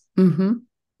fast. Mm-hmm.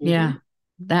 Mm-hmm. Yeah.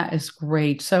 That is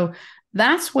great. So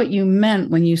that's what you meant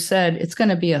when you said it's going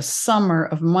to be a summer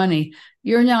of money.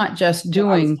 You're not just What I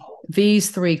was doing told.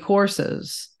 these three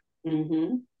courses,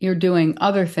 Mm-hmm. you're doing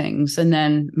other things and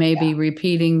then maybe Yeah.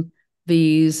 repeating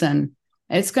these, and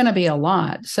it's going to be a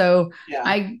lot. So Yeah.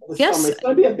 I The summer. guess, It's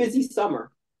going to be a busy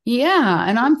summer. yeah.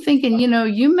 And I'm thinking,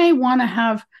 you may want to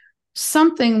have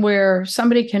something where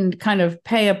somebody can kind of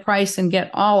pay a price and get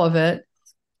all of it.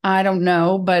 I don't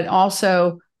know, but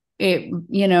also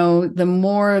the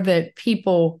more that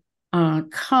people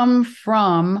come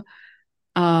from,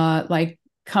 like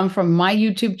come from my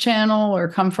YouTube channel or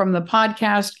come from the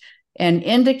podcast and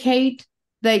indicate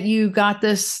that you got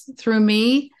this through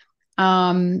me,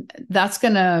 that's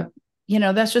gonna,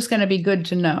 that's just gonna be good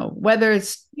to know.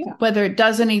 Yeah. Whether it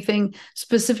does anything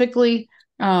specifically,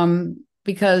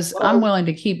 because I'm Well, willing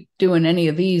to keep doing any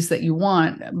of these that you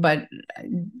want, but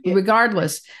yeah.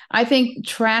 regardless, I think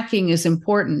tracking is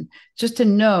important just to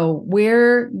know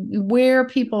where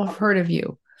people have heard of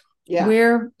you, Yeah.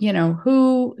 where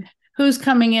who's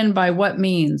coming in by what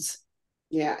means.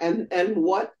 Yeah. And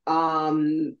what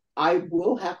I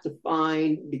will have to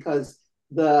find, because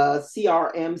the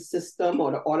CRM system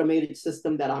or the automated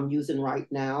system that I'm using right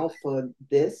now for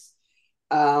this,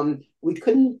 we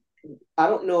couldn't, I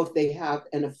don't know if they have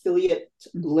an affiliate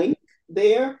link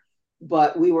there,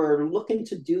 but we were looking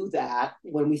to do that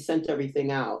when we sent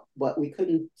everything out, but we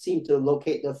couldn't seem to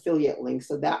locate the affiliate link.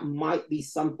 So that might be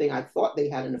something. I thought they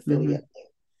had an affiliate Mm-hmm. link,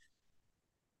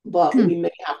 but we Hmm.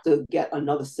 may have to get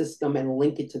another system and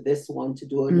link it to this one to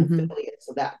do an Mm-hmm. affiliate.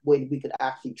 So that way we could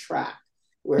actually track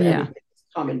where Yeah. everything is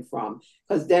coming from.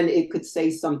 Because then it could say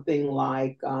something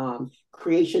like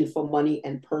creation for money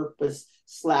and purpose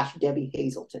 / Debbie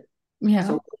Hazelton. Yeah.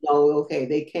 So we know, okay,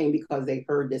 they came because they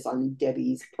heard this on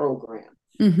Debbie's program.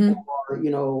 Mm-hmm.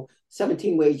 or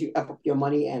 17 ways you up your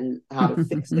money and how to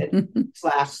fix it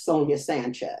 / Sonia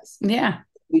Sanchez. Yeah.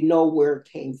 We know where it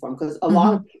came from because a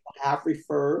lot of Mm-hmm. people have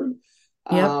referred.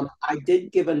 Yep. I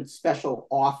did give a special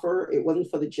offer. It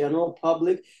wasn't for the general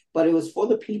public, but it was for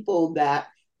the people that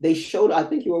they showed. I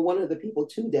think you were one of the people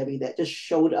too, Debbie, that just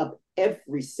showed up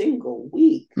every single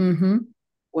week Mm-hmm.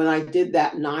 when I did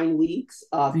that 9 weeks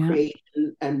of Yeah.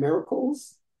 creation and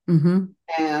miracles. Mm-hmm.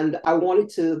 And I wanted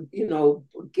to,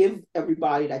 give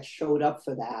everybody that showed up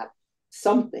for that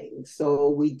something. So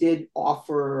we did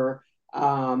offer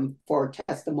for a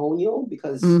testimonial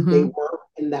because they Mm-hmm. were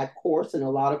in that course, and a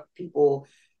lot of people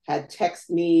had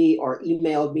texted me or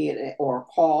emailed me or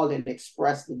called and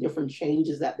expressed the different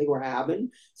changes that they were having.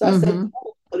 So I said, Mm-hmm.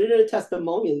 oh, put it in a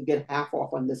testimonial, you get half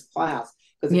off on this class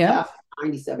because the Yep. class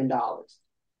is $97.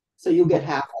 So you'll get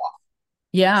half off. So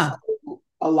Yeah.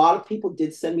 a lot of people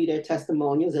did send me their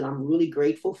testimonials, and I'm really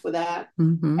grateful for that.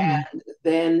 Mm-hmm. And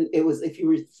then it was if you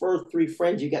refer 3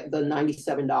 friends, you get the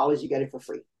 $97. You get it for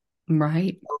free.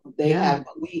 Right. They Yeah. have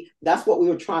that's what we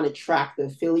were trying to track the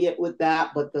affiliate with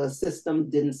that, but the system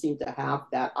didn't seem to have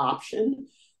that option.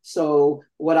 So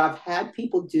what I've had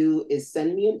people do is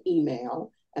send me an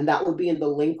email, and that will be in the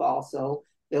link also.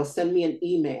 They'll send me an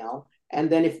email, and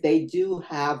then if they do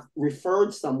have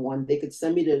referred someone, they could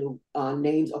send me the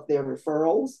names of their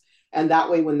referrals. And that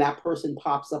way, when that person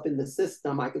pops up in the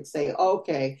system, I could say,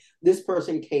 okay, this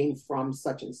person came from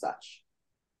such and such.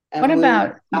 What And we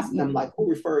about ask them, like, who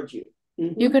referred you? you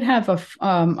Mm-hmm. could have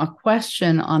a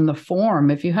question on the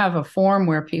form. If you have a form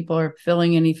where people are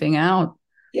filling anything out,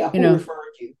 Yeah, you who know,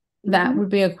 referred you? that Mm-hmm. would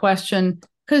be a question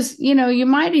because, you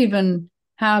might even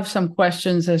have some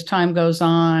questions as time goes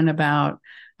on about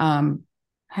um,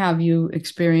 have you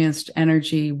experienced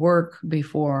energy work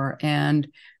before and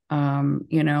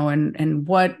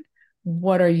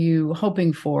what are you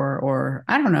hoping for, or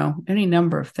I don't know, any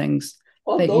number of things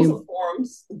Well, that those are you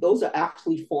forms. Those are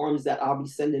actually forms that I'll be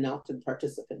sending out to the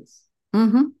participants.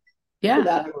 mm-hmm, People yeah,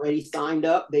 that have already signed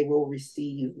up, they will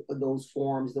receive those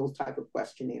forms, those type of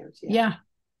questionnaires. Yeah. yeah,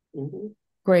 Mm-hmm.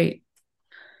 great.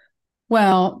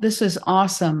 Well, this is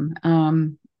awesome. I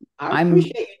I'm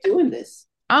appreciate you doing this.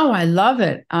 Oh, I love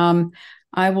it.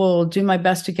 I will do my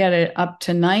best to get it up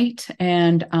tonight,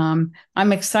 and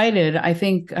I'm excited. I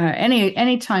think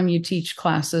anytime you teach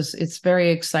classes, it's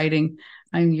very exciting.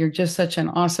 And you're just such an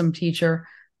awesome teacher.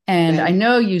 And I Thank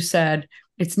know you said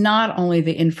it's not only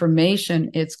the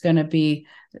information; it's going to be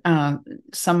uh,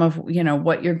 some of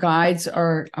what your guides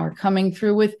are coming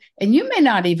through with, and you may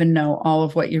not even know all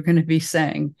of what you're going to be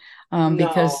saying No,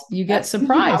 because you get that's usually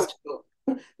how it surprised. goes.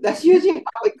 That's usually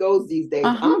how it goes these days.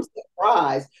 Uh-huh. I'm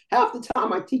surprised. Half the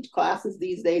time I teach classes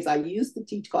these days, I used to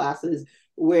teach classes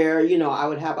where, I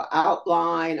would have an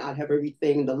outline, I'd have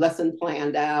everything, the lesson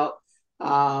planned out.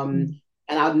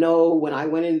 And I'd know when I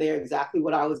went in there exactly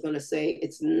what I was going to say.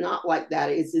 It's not like that.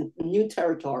 It's in new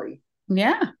territory.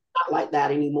 Yeah. Not like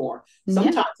that anymore. Yeah.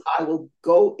 Sometimes I will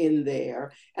go in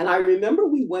there. And I remember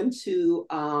we went to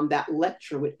that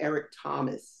lecture with Eric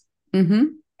Thomas, Mm-hmm.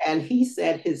 and he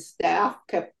said his staff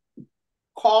kept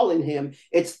calling him.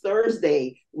 It's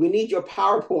Thursday. We need your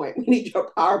PowerPoint. We need your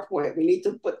PowerPoint. We need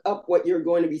to put up what you're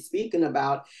going to be speaking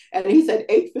about. And he said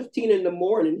 8:15 in the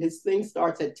morning, his thing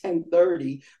starts at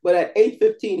 10:30. But at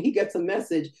 8:15, he gets a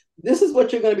message. This is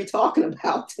what you're going to be talking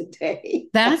about today.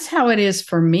 That's how it is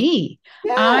for me.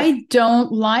 Yes. I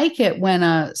don't like it when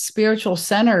a spiritual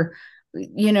center,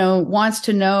 wants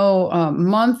to know a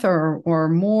month or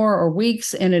more or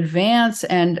weeks in advance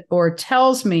and or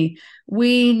tells me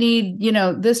we need,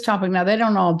 this topic. Now they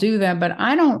don't all do that, but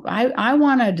I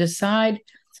want to decide.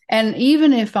 And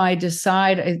even if I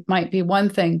decide it might be one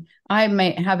thing, I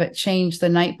may have it changed the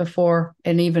night before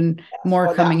and even more Or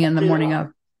that coming in the morning morning.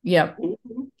 of. Yep.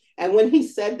 Mm-hmm. And when he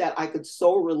said that, I could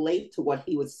so relate to what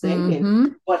he was saying. Mm-hmm.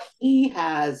 But he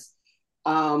has,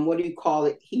 what do you call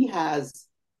it?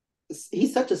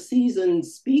 He's such a seasoned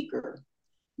speaker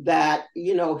that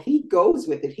he goes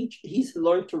with it. He's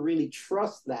learned to really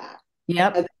trust that,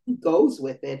 Yep. and he goes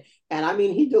with it. And I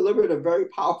mean, he delivered a very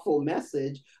powerful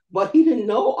message, but he didn't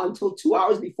know until 2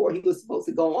 hours before he was supposed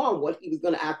to go on what he was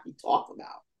going to actually talk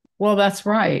about. Well, that's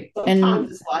right. And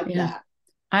Sometimes it's like yeah, that.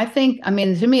 I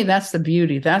mean, to me, that's the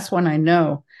beauty. That's when I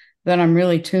know that I'm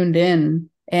really tuned in.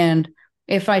 And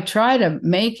if I try to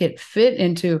make it fit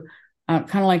into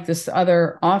kind of like this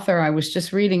other author I was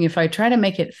just reading, if I try to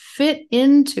make it fit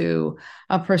into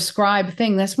a prescribed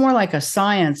thing, that's more like a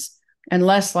science and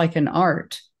less like an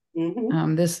art.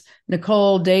 Mm-hmm. This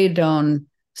Nicole Daydon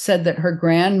said that her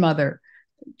grandmother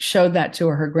showed that to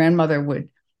her. Her grandmother would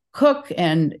cook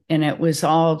and it was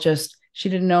all just she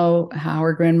didn't know how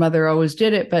her grandmother always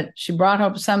did it, but she brought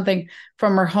home something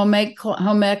from her home ec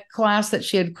class that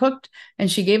she had cooked,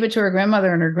 and she gave it to her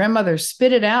grandmother, and her grandmother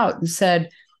spit it out and said,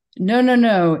 no, no,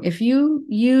 no. If you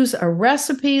use a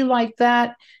recipe like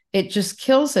that, it just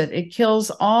kills it. It kills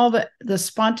all the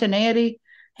spontaneity.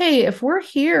 Hey, if we're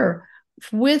here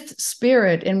with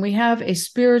spirit and we have a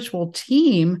spiritual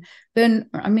team, then,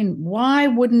 I mean, why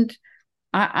wouldn't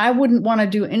I wouldn't want to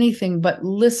do anything but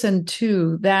listen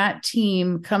to that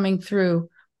team coming through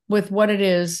with what it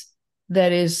is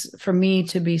that is for me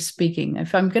to be speaking.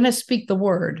 If I'm going to speak the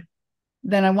word,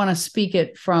 then I want to speak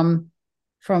it from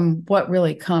what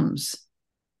really comes.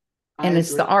 And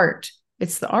it's the art.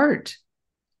 It's the art.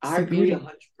 It's I the agree beauty.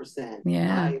 100%.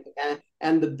 Yeah.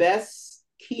 And the best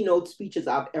keynote speeches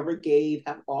I've ever gave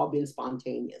have all been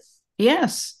spontaneous.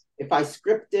 Yes. If I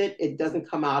script it, it doesn't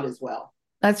come out as well.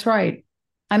 That's right.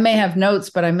 I may have notes,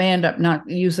 but I may end up not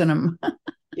using them.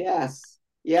 Yes.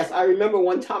 Yes. I remember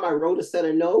one time I wrote a set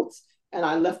of notes and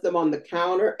I left them on the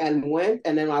counter and went,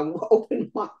 and then I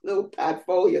opened my little pad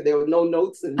folio. There were no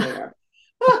notes in there.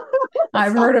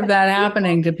 I've heard of that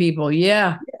happening to people.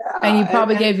 Yeah. And you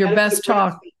probably gave your best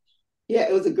talk. Yeah,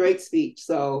 it was a great speech.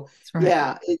 So right.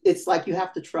 yeah, it's like you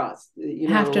have to trust. You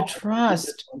know, have to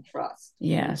trust. Trust.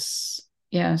 Yes.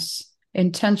 Yes.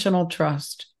 Intentional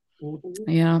trust. Mm-hmm.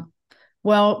 Yeah.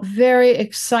 Well, very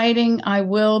exciting. I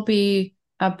will be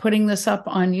putting this up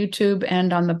on YouTube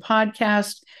and on the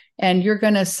podcast, and you're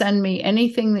going to send me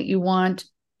anything that you want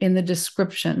in the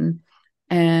description,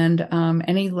 and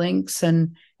any links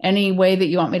and any way that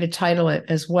you want me to title it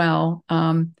as well.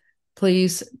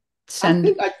 Please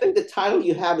send. I think the title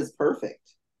you have is perfect.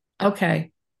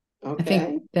 Okay. Okay. I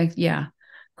think that, yeah.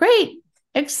 Great.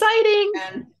 Exciting.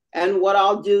 And what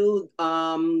I'll do,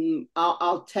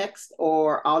 I'll text,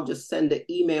 or I'll just send an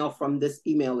email from this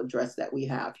email address that we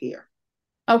have here.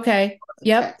 Okay.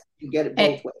 Yep. Text. You get it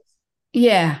both ways.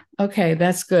 Yeah. Okay.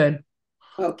 That's good.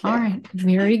 Okay. All right.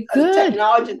 Very good.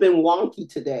 Technology's been wonky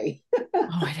today.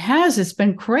 Oh, it has. It's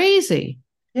been crazy.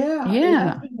 Yeah. Yeah. It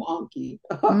has been wonky.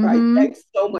 All right. Thanks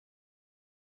so much.